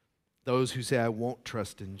 Those who say, I won't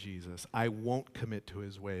trust in Jesus. I won't commit to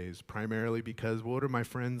his ways, primarily because what are my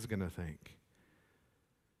friends going to think?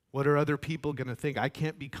 What are other people going to think? I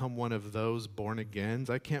can't become one of those born agains.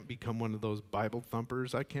 I can't become one of those Bible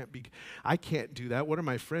thumpers. I can't do that. What are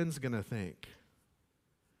my friends going to think?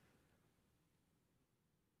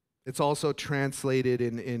 It's also translated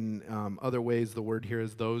in other ways. The word here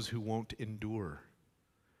is those who won't endure.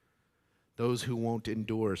 Those who won't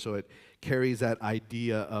endure. So it carries that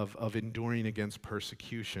idea of enduring against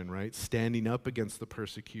persecution, right? Standing up against the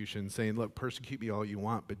persecution, saying, look, persecute me all you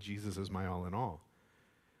want, but Jesus is my all in all.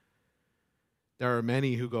 There are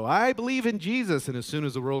many who go, I believe in Jesus, and as soon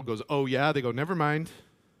as the world goes, oh yeah, they go, never mind.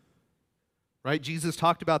 Right? Jesus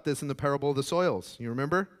talked about this in the parable of the soils. You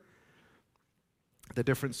remember? The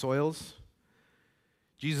different soils.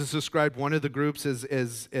 Jesus described one of the groups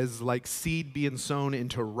as like seed being sown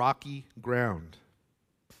into rocky ground.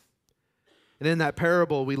 And in that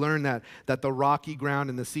parable, we learn that the rocky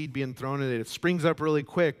ground and the seed being thrown in it springs up really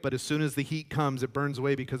quick, but as soon as the heat comes, it burns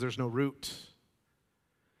away because there's no root.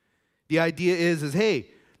 The idea is hey,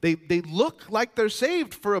 they look like they're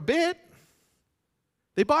saved for a bit.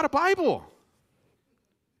 They bought a Bible.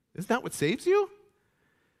 Isn't that what saves you?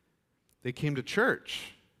 They came to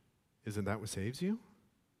church. Isn't that what saves you?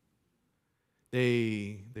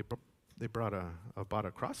 They They bought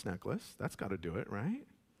a cross necklace. That's got to do it, right?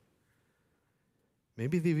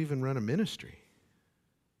 Maybe they've even run a ministry.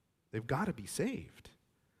 They've got to be saved.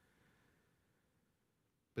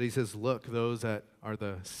 But he says, look, those that are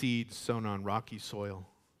the seeds sown on rocky soil,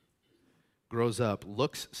 grows up,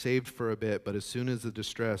 looks saved for a bit, but as soon as the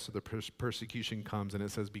distress or the persecution comes, and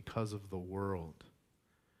it says because of the world,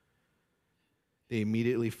 they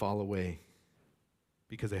immediately fall away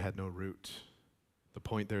because they had no root. The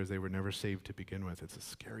point there is they were never saved to begin with. It's a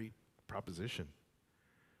scary proposition.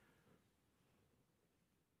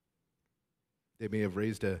 They may have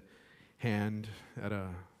raised a hand at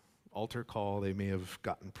an altar call. They may have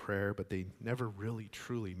gotten prayer, but they never really,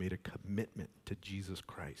 truly made a commitment to Jesus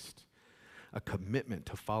Christ. A commitment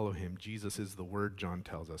to follow him. Jesus is the word, John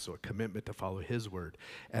tells us. So a commitment to follow his word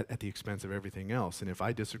at the expense of everything else. And if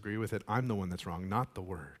I disagree with it, I'm the one that's wrong, not the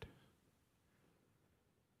word.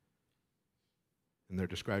 And they're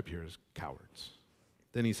described here as cowards.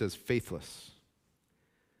 Then he says, faithless.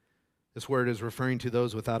 This word is referring to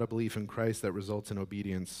those without a belief in Christ that results in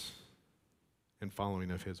obedience and following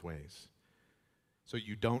of his ways. So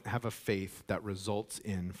you don't have a faith that results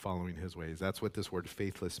in following his ways. That's what this word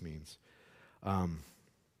faithless means.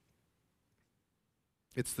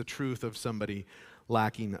 It's the truth of somebody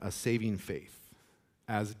lacking a saving faith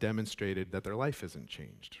as demonstrated that their life isn't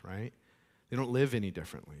changed, right? They don't live any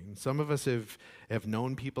differently. And some of us have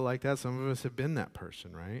known people like that. Some of us have been that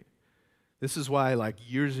person, right? This is why, like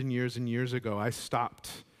years and years and years ago, I stopped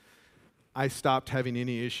having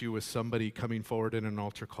any issue with somebody coming forward in an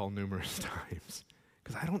altar call numerous times.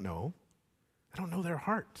 Because I don't know. I don't know their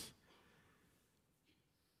heart.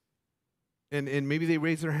 And maybe they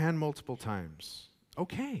raise their hand multiple times.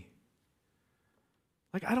 Okay.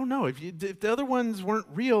 Like, I don't know. If the other ones weren't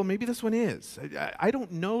real, maybe this one is. I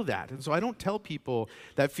don't know that. And so I don't tell people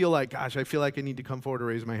that feel like, gosh, I feel like I need to come forward to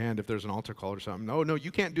raise my hand if there's an altar call or something. No,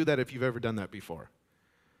 you can't do that if you've ever done that before.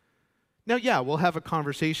 Now, yeah, we'll have a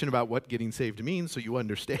conversation about what getting saved means so you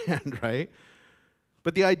understand, right?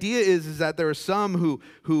 But the idea is that there are some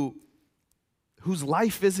whose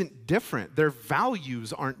life isn't different. Their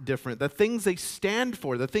values aren't different. The things they stand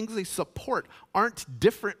for, the things they support aren't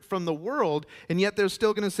different from the world, and yet they're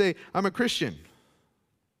still going to say, I'm a Christian.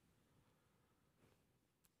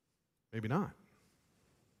 Maybe not.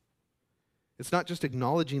 It's not just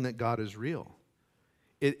acknowledging that God is real.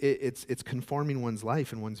 It's conforming one's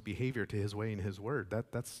life and one's behavior to his way and his word.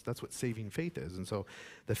 That's what saving faith is. And so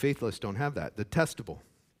the faithless don't have that. Detestable.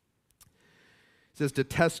 It says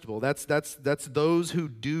detestable. That's those who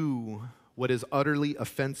do what is utterly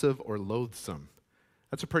offensive or loathsome.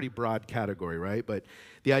 That's a pretty broad category, right? But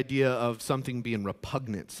the idea of something being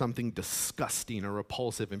repugnant, something disgusting or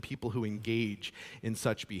repulsive, and people who engage in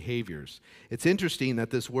such behaviors. It's interesting that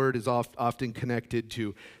this word is often connected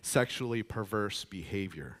to sexually perverse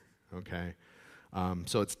behavior, okay?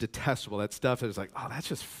 So it's detestable. That stuff that is like, oh, that's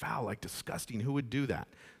just foul, like disgusting. Who would do that?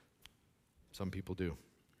 Some people do.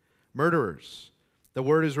 Murderers. The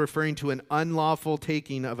word is referring to an unlawful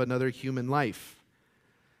taking of another human life.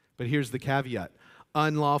 But here's the caveat.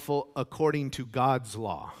 Unlawful according to God's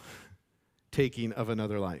law, taking of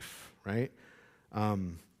another life, right?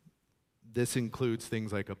 This includes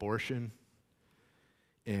things like abortion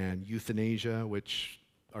and euthanasia, which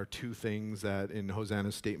are two things that in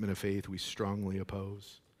Hosanna's statement of faith we strongly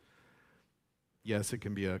oppose. Yes, it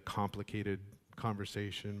can be a complicated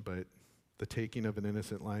conversation, but the taking of an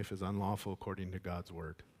innocent life is unlawful according to God's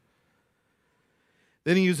word.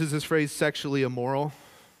 Then he uses this phrase, sexually immoral.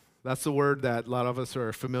 That's the word that a lot of us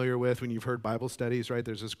are familiar with when you've heard Bible studies, right?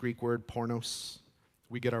 There's this Greek word, pornos.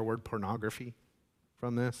 We get our word pornography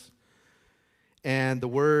from this. And the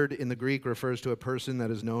word in the Greek refers to a person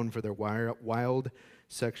that is known for their wild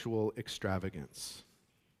sexual extravagance.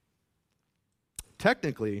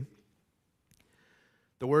 Technically,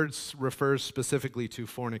 the word refers specifically to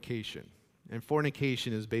fornication. And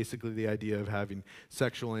fornication is basically the idea of having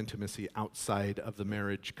sexual intimacy outside of the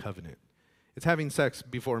marriage covenant. It's having sex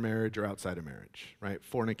before marriage or outside of marriage, right?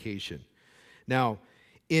 Fornication. Now,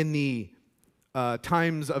 in the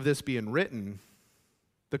times of this being written,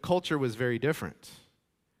 the culture was very different.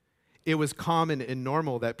 It was common and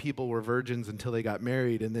normal that people were virgins until they got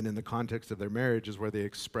married, and then in the context of their marriage is where they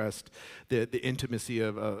expressed the intimacy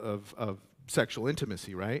of sexual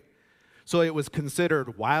intimacy, right? So it was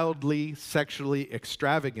considered wildly sexually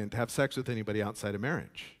extravagant to have sex with anybody outside of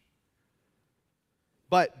marriage.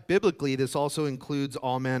 But biblically, this also includes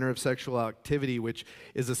all manner of sexual activity, which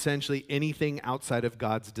is essentially anything outside of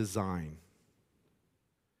God's design.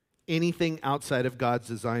 Anything outside of God's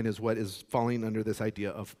design is what is falling under this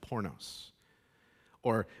idea of pornos,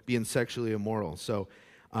 or being sexually immoral. So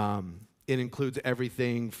It includes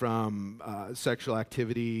everything from sexual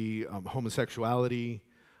activity, homosexuality.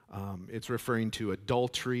 It's referring to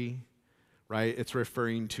adultery, right? It's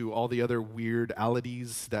referring to all the other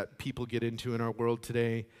weirdities that people get into in our world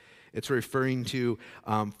today. It's referring to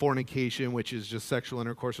fornication, which is just sexual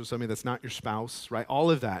intercourse with somebody that's not your spouse, right?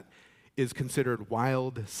 All of that is considered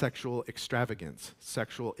wild sexual extravagance,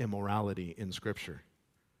 sexual immorality in Scripture.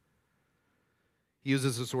 He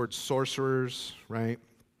uses this word sorcerers, right?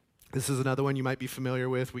 This is another one you might be familiar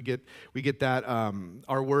with. We get that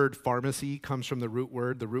our word pharmacy comes from the root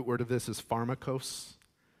word. The root word of this is pharmakos,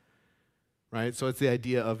 right? So it's the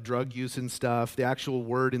idea of drug use and stuff. The actual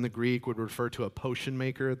word in the Greek would refer to a potion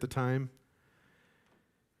maker at the time.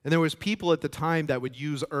 And there was people at the time that would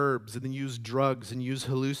use herbs and then use drugs and use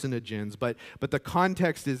hallucinogens, but the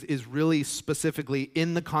context is really specifically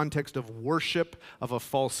in the context of worship of a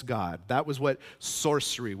false god. That was what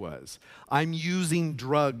sorcery was. I'm using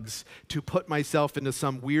drugs to put myself into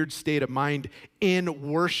some weird state of mind in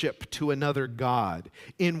worship to another god,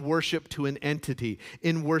 in worship to an entity,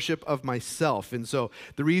 in worship of myself. And so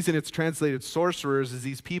the reason it's translated sorcerers is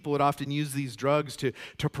these people would often use these drugs to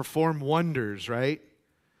perform wonders, right?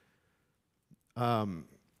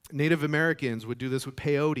 Native Americans would do this with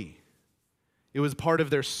peyote. It was part of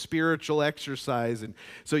their spiritual exercise. And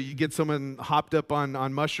so you get someone hopped up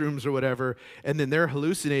on mushrooms or whatever, and then they're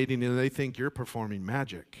hallucinating and they think you're performing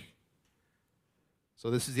magic. So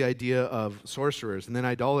this is the idea of sorcerers. And then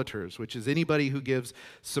idolaters, which is anybody who gives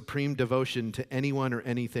supreme devotion to anyone or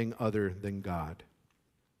anything other than God.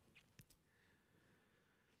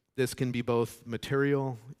 This can be both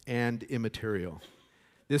material and immaterial.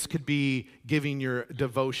 This could be giving your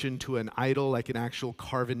devotion to an idol, like an actual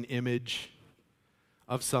carven image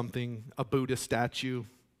of something, a Buddha statue.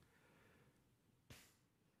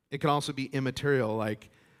 It can also be immaterial, like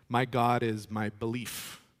my God is my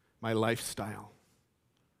belief, my lifestyle.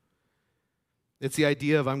 It's the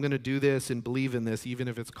idea of I'm going to do this and believe in this even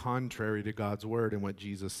if it's contrary to God's word and what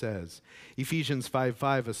Jesus says. Ephesians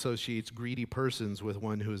 5:5 associates greedy persons with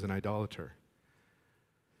one who is an idolater.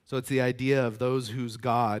 So it's the idea of those whose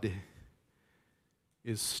God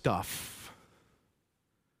is stuff,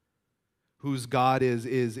 whose God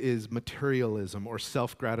is materialism or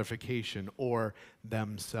self-gratification or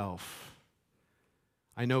themselves.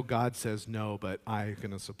 I know God says no, but I'm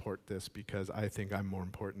going to support this because I think I'm more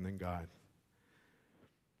important than God.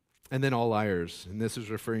 And then all liars, and this is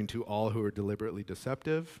referring to all who are deliberately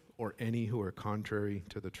deceptive or any who are contrary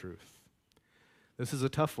to the truth. This is a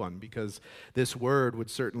tough one because this word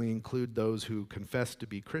would certainly include those who confess to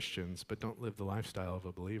be Christians but don't live the lifestyle of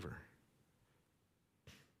a believer.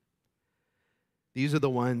 These are the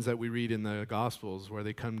ones that we read in the Gospels where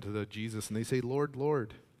they come to Jesus and they say, Lord,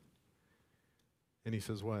 Lord. And he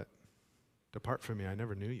says what? Depart from me, I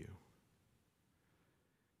never knew you.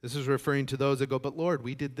 This is referring to those that go, but Lord,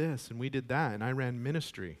 we did this and we did that and I ran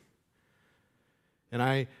ministry. And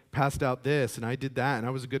I passed out this, and I did that, and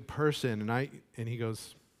I was a good person. And he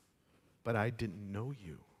goes, but I didn't know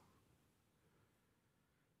you.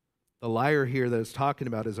 The liar here that it's talking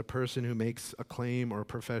about is a person who makes a claim or a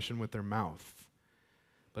profession with their mouth,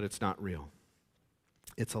 but it's not real.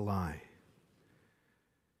 It's a lie.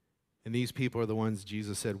 And these people are the ones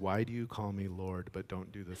Jesus said, why do you call me Lord, but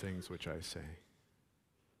don't do the things which I say?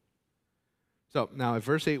 So now if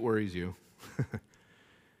verse 8 worries you,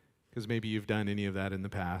 because maybe you've done any of that in the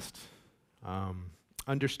past.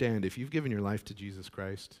 Understand, if you've given your life to Jesus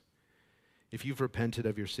Christ, if you've repented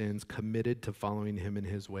of your sins, committed to following him in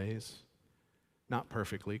his ways, not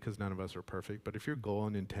perfectly, because none of us are perfect, but if your goal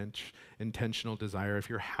and intentional desire, if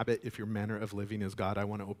your habit, if your manner of living is, God, I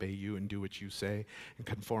want to obey you and do what you say and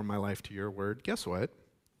conform my life to your word, guess what?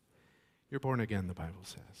 You're born again, the Bible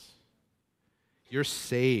says. You're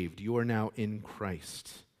saved. You are now in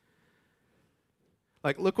Christ.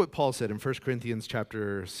 Like, look what Paul said in 1 Corinthians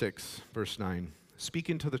chapter 6, verse 9.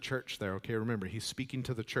 Speaking to the church there, okay? Remember, he's speaking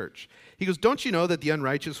to the church. He goes, don't you know that the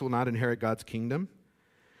unrighteous will not inherit God's kingdom?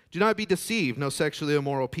 Do not be deceived. No sexually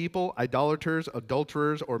immoral people, idolaters,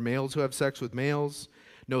 adulterers, or males who have sex with males.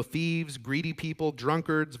 No thieves, greedy people,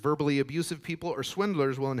 drunkards, verbally abusive people, or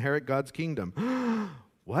swindlers will inherit God's kingdom.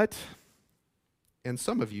 What? And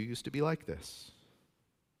some of you used to be like this.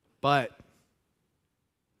 But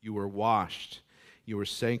you were washed. You were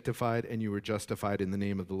sanctified and you were justified in the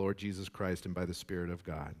name of the Lord Jesus Christ and by the Spirit of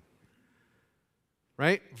God.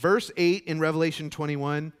 Right? Verse 8 in Revelation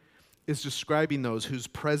 21 is describing those whose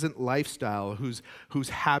present lifestyle, whose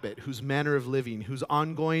habit, whose manner of living, whose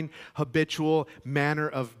ongoing habitual manner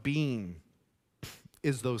of being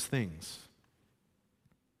is those things.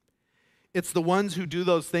 It's the ones who do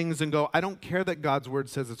those things and go, I don't care that God's word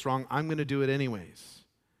says it's wrong. I'm going to do it anyways.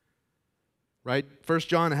 Right? 1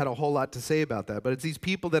 John had a whole lot to say about that. But it's these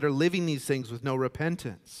people that are living these things with no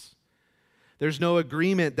repentance. There's no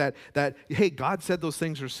agreement that hey, God said those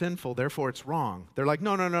things are sinful, therefore it's wrong. They're like,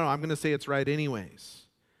 no, I'm going to say it's right anyways.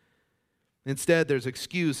 Instead, there's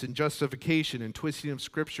excuse and justification and twisting of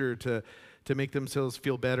Scripture to make themselves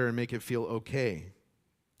feel better and make it feel okay.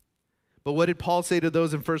 But what did Paul say to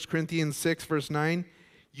those in 1 Corinthians 6, verse 9?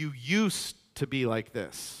 You used to be like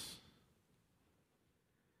this.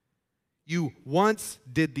 You once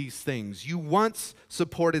did these things. You once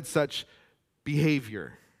supported such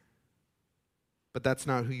behavior. But that's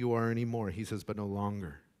not who you are anymore. He says, but no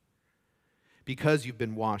longer. Because you've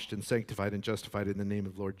been washed and sanctified and justified in the name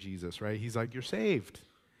of Lord Jesus, right? He's like, you're saved.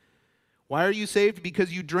 Why are you saved?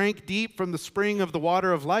 Because you drank deep from the spring of the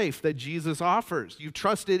water of life that Jesus offers. You've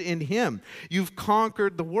trusted in Him. You've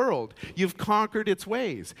conquered the world. You've conquered its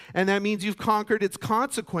ways. And that means you've conquered its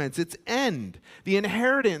consequence, its end. The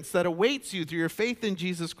inheritance that awaits you through your faith in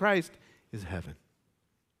Jesus Christ is heaven.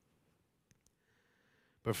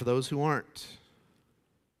 But for those who aren't,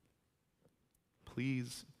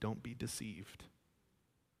 please don't be deceived.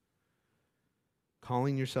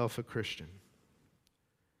 Calling yourself a Christian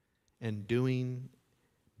and doing,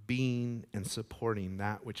 being, and supporting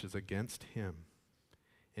that which is against Him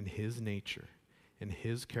and His nature and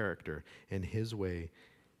His character and His way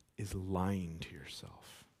is lying to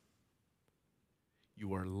yourself.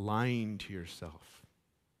 You are lying to yourself.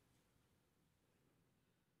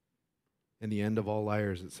 And the end of all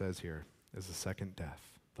liars, it says here, is the second death,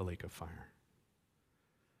 the lake of fire.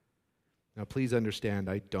 Now, please understand,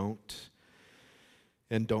 I don't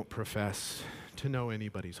profess to know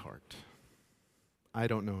anybody's heart. I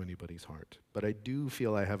don't know anybody's heart, but I do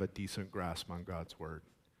feel I have a decent grasp on God's word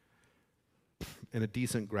and a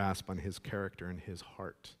decent grasp on His character and His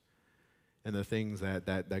heart and the things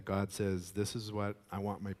that God says, this is what I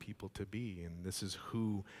want my people to be, and this is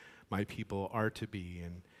who my people are to be.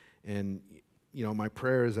 And you know, my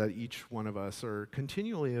prayer is that each one of us are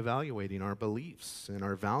continually evaluating our beliefs and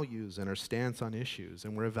our values and our stance on issues.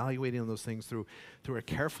 And we're evaluating those things through a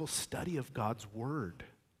careful study of God's word.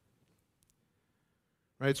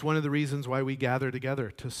 Right? It's one of the reasons why we gather together,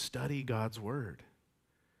 to study God's word.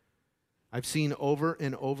 I've seen over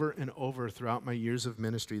and over and over throughout my years of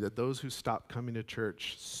ministry that those who stop coming to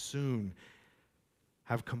church soon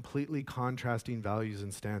have completely contrasting values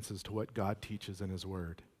and stances to what God teaches in His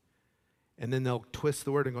word. And then they'll twist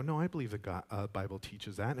the word and go, no, I believe the Bible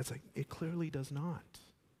teaches that. And it's like, it clearly does not.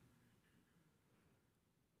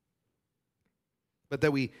 But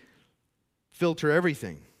that we filter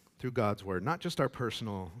everything through God's word, not just our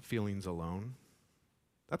personal feelings alone.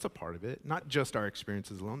 That's a part of it. Not just our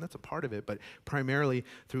experiences alone. That's a part of it, but primarily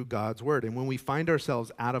through God's word. And when we find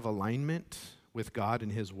ourselves out of alignment with God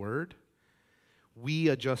and His word, we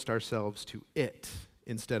adjust ourselves to it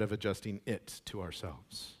instead of adjusting it to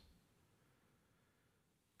ourselves.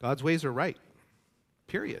 God's ways are right,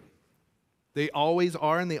 period. They always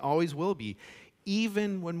are and they always will be,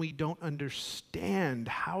 even when we don't understand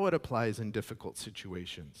how it applies in difficult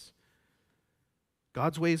situations.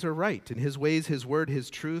 God's ways are right, and His ways, His word, His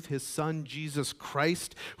truth, His Son, Jesus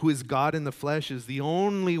Christ, who is God in the flesh, is the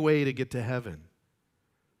only way to get to heaven.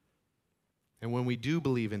 And when we do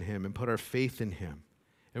believe in Him and put our faith in Him,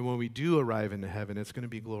 and when we do arrive into heaven, it's going to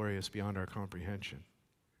be glorious beyond our comprehension.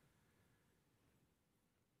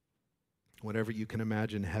 Whatever you can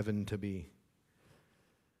imagine heaven to be,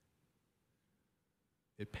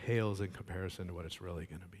 it pales in comparison to what it's really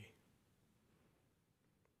going to be.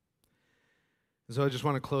 And so I just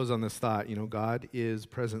want to close on this thought. You know, God is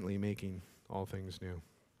presently making all things new.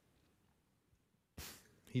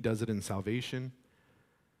 He does it in salvation.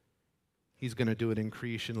 He's going to do it in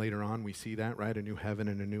creation later on. We see that, right? A new heaven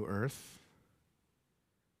and a new earth.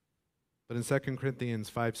 But in 2 Corinthians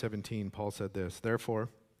 5:17, Paul said this, therefore,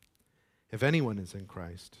 if anyone is in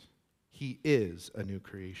Christ, he is a new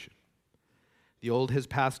creation. The old has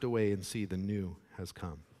passed away, and see, the new has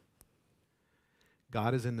come.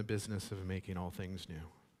 God is in the business of making all things new.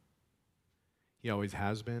 He always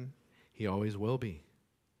has been. He always will be.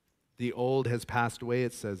 The old has passed away,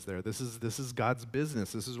 it says there. This is God's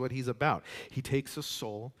business. This is what He's about. He takes a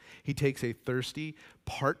soul. He takes a thirsty,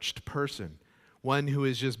 parched person, one who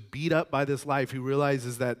is just beat up by this life, who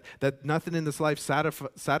realizes that nothing in this life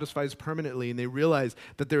satisfies permanently, and they realize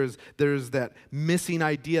that there's that missing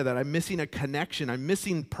idea, that I'm missing a connection, I'm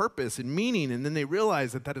missing purpose and meaning, and then they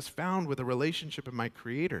realize that is found with a relationship in my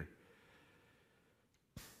Creator.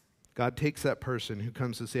 God takes that person who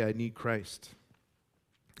comes to say, I need Christ,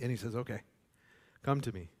 and He says, okay, come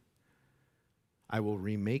to me. I will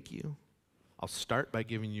remake you. I'll start by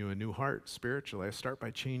giving you a new heart spiritually. I start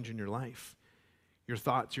by changing your life. Your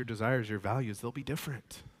thoughts, your desires, your values, they'll be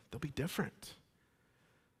different. They'll be different.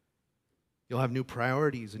 You'll have new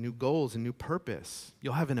priorities and new goals and new purpose.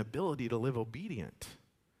 You'll have an ability to live obedient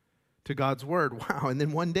to God's word. Wow. And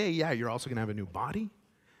then one day, you're also going to have a new body.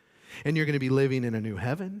 And you're going to be living in a new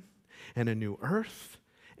heaven and a new earth.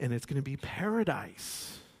 And it's going to be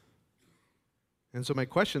paradise. And so my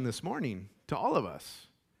question this morning to all of us,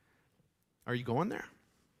 are you going there?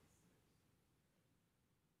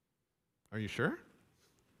 Are you sure?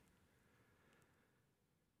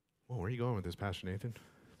 Well, where are you going with this, Pastor Nathan?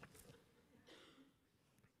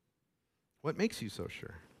 What makes you so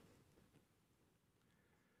sure?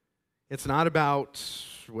 It's not about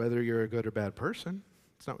whether you're a good or bad person.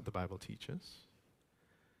 It's not what the Bible teaches.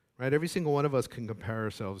 Right? Every single one of us can compare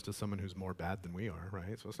ourselves to someone who's more bad than we are,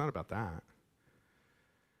 right? So it's not about that.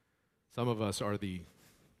 Some of us are the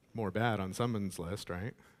more bad on someone's list,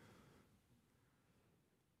 right?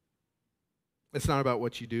 It's not about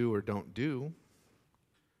what you do or don't do.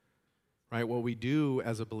 Right? What we do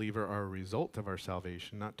as a believer are a result of our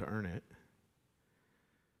salvation, not to earn it.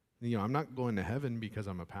 I'm not going to heaven because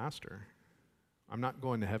I'm a pastor. I'm not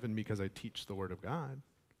going to heaven because I teach the Word of God.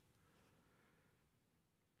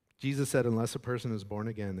 Jesus said, unless a person is born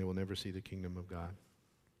again, they will never see the kingdom of God.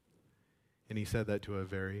 And he said that to a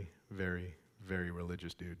very, very, very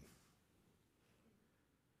religious dude.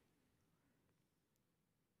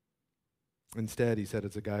 Instead, he said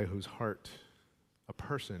it's a guy whose heart, a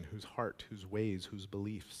person whose heart, whose ways, whose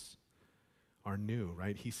beliefs are new,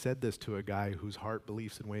 right? He said this to a guy whose heart,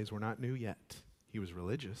 beliefs, and ways were not new yet. He was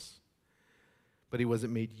religious, but he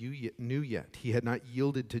wasn't made new yet. He had not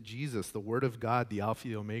yielded to Jesus, the Word of God, the Alpha,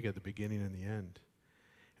 the Omega, the beginning and the end.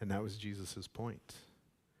 And that was Jesus' point.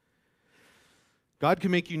 God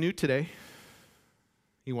can make you new today.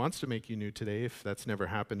 He wants to make you new today. If that's never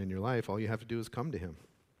happened in your life, all you have to do is come to him.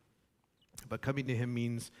 But coming to him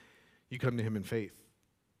means you come to him in faith.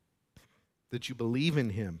 That you believe in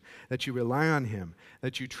him, that you rely on him,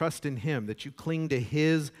 that you trust in him, that you cling to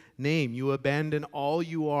his name. You abandon all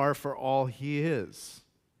you are for all he is.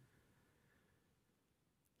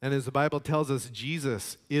 And as the Bible tells us,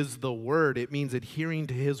 Jesus is the Word. It means adhering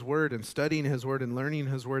to his Word and studying his Word and learning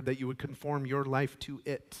his Word, that you would conform your life to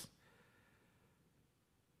it.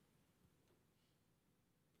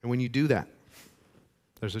 And when you do that,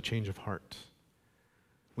 there's a change of heart.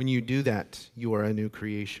 When you do that, you are a new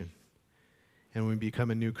creation. And when we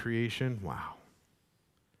become a new creation, wow.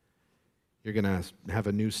 You're going to have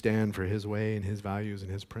a new stand for his way and his values and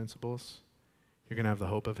his principles. You're going to have the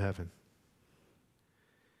hope of heaven.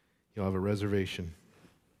 You'll have a reservation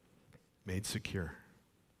made secure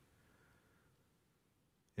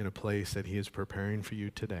in a place that he is preparing for you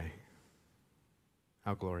today.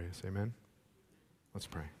 How glorious, amen? Let's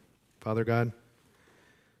pray. Father God,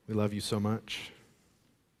 we love you so much.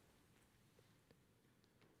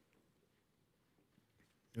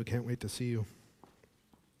 We can't wait to see you,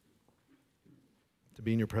 to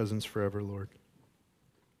be in your presence forever, Lord.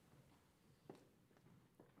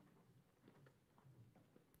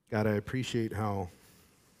 God, I appreciate how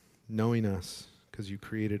knowing us, because you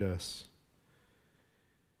created us,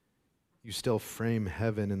 you still frame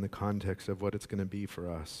heaven in the context of what it's going to be for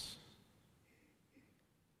us.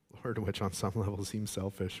 Lord, which on some level seems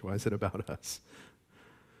selfish. Why is it about us?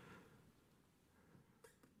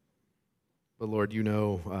 But Lord, you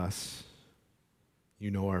know us.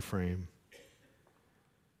 You know our frame.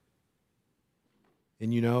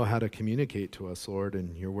 And you know how to communicate to us, Lord,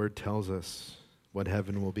 and your word tells us what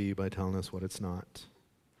heaven will be by telling us what it's not.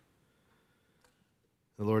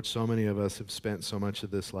 And Lord, so many of us have spent so much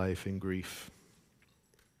of this life in grief,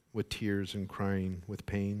 with tears and crying, with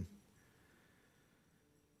pain,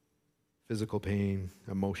 physical pain,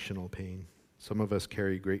 emotional pain. Some of us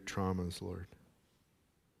carry great traumas, Lord.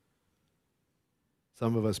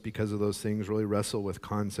 Some of us, because of those things, really wrestle with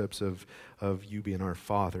concepts of you being our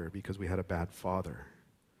father because we had a bad father.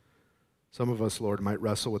 Some of us, Lord, might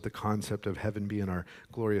wrestle with the concept of heaven being our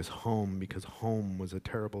glorious home because home was a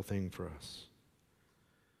terrible thing for us.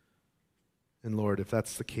 And Lord, if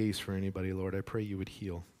that's the case for anybody, Lord, I pray you would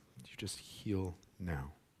heal. You just heal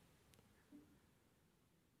now.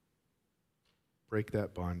 Break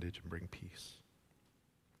that bondage and bring peace.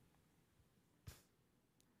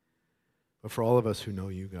 But for all of us who know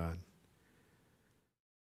you, God,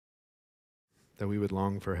 that we would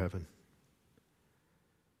long for heaven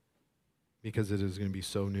because it is going to be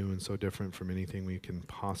so new and so different from anything we can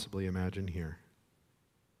possibly imagine here.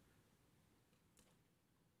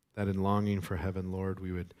 That in longing for heaven, Lord,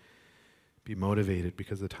 we would be motivated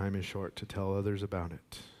because the time is short to tell others about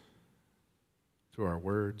it. Through our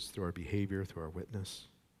words, through our behavior, through our witness.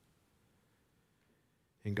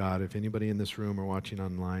 And God, if anybody in this room or watching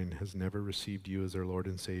online has never received you as their Lord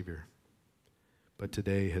and Savior, but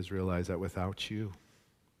today has realized that without you,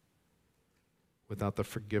 without the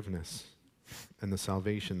forgiveness and the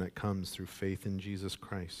salvation that comes through faith in Jesus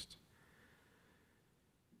Christ,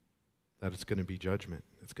 that it's going to be judgment,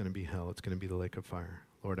 it's going to be hell, it's going to be the lake of fire.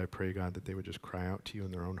 Lord, I pray, God, that they would just cry out to you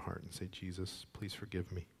in their own heart and say, Jesus, please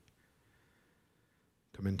forgive me.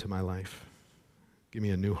 Come into my life. Give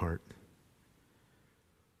me a new heart.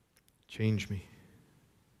 Change me.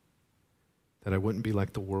 That I wouldn't be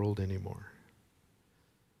like the world anymore.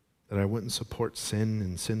 That I wouldn't support sin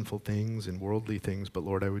and sinful things and worldly things, but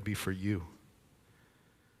Lord, I would be for you.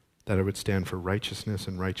 That I would stand for righteousness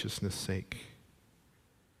and righteousness' sake.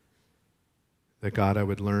 That God, I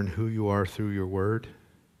would learn who you are through your word,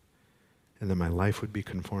 and that my life would be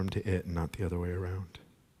conformed to it and not the other way around.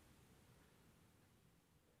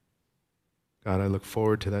 God, I look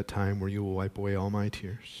forward to that time where you will wipe away all my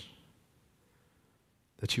tears.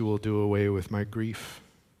 That you will do away with my grief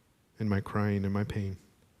and my crying and my pain.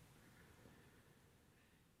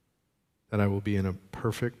 That I will be in a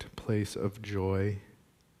perfect place of joy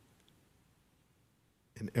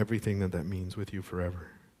in everything that that means with you forever.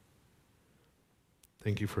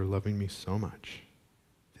 Thank you for loving me so much.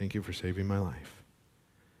 Thank you for saving my life.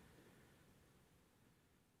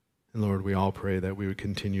 And Lord, we all pray that we would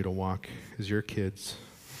continue to walk as your kids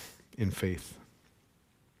in faith,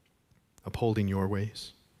 upholding your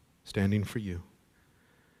ways, standing for you,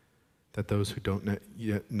 that those who don't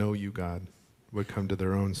yet know you, God, would come to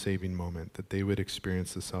their own saving moment, that they would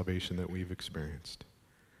experience the salvation that we've experienced.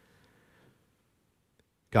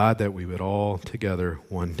 God, that we would all together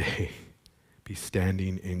one day be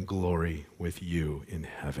standing in glory with you in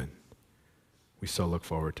heaven. We so look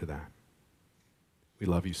forward to that. We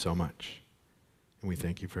love you so much, and we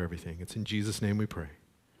thank you for everything. It's in Jesus' name we pray.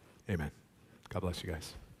 Amen. God bless you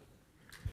guys.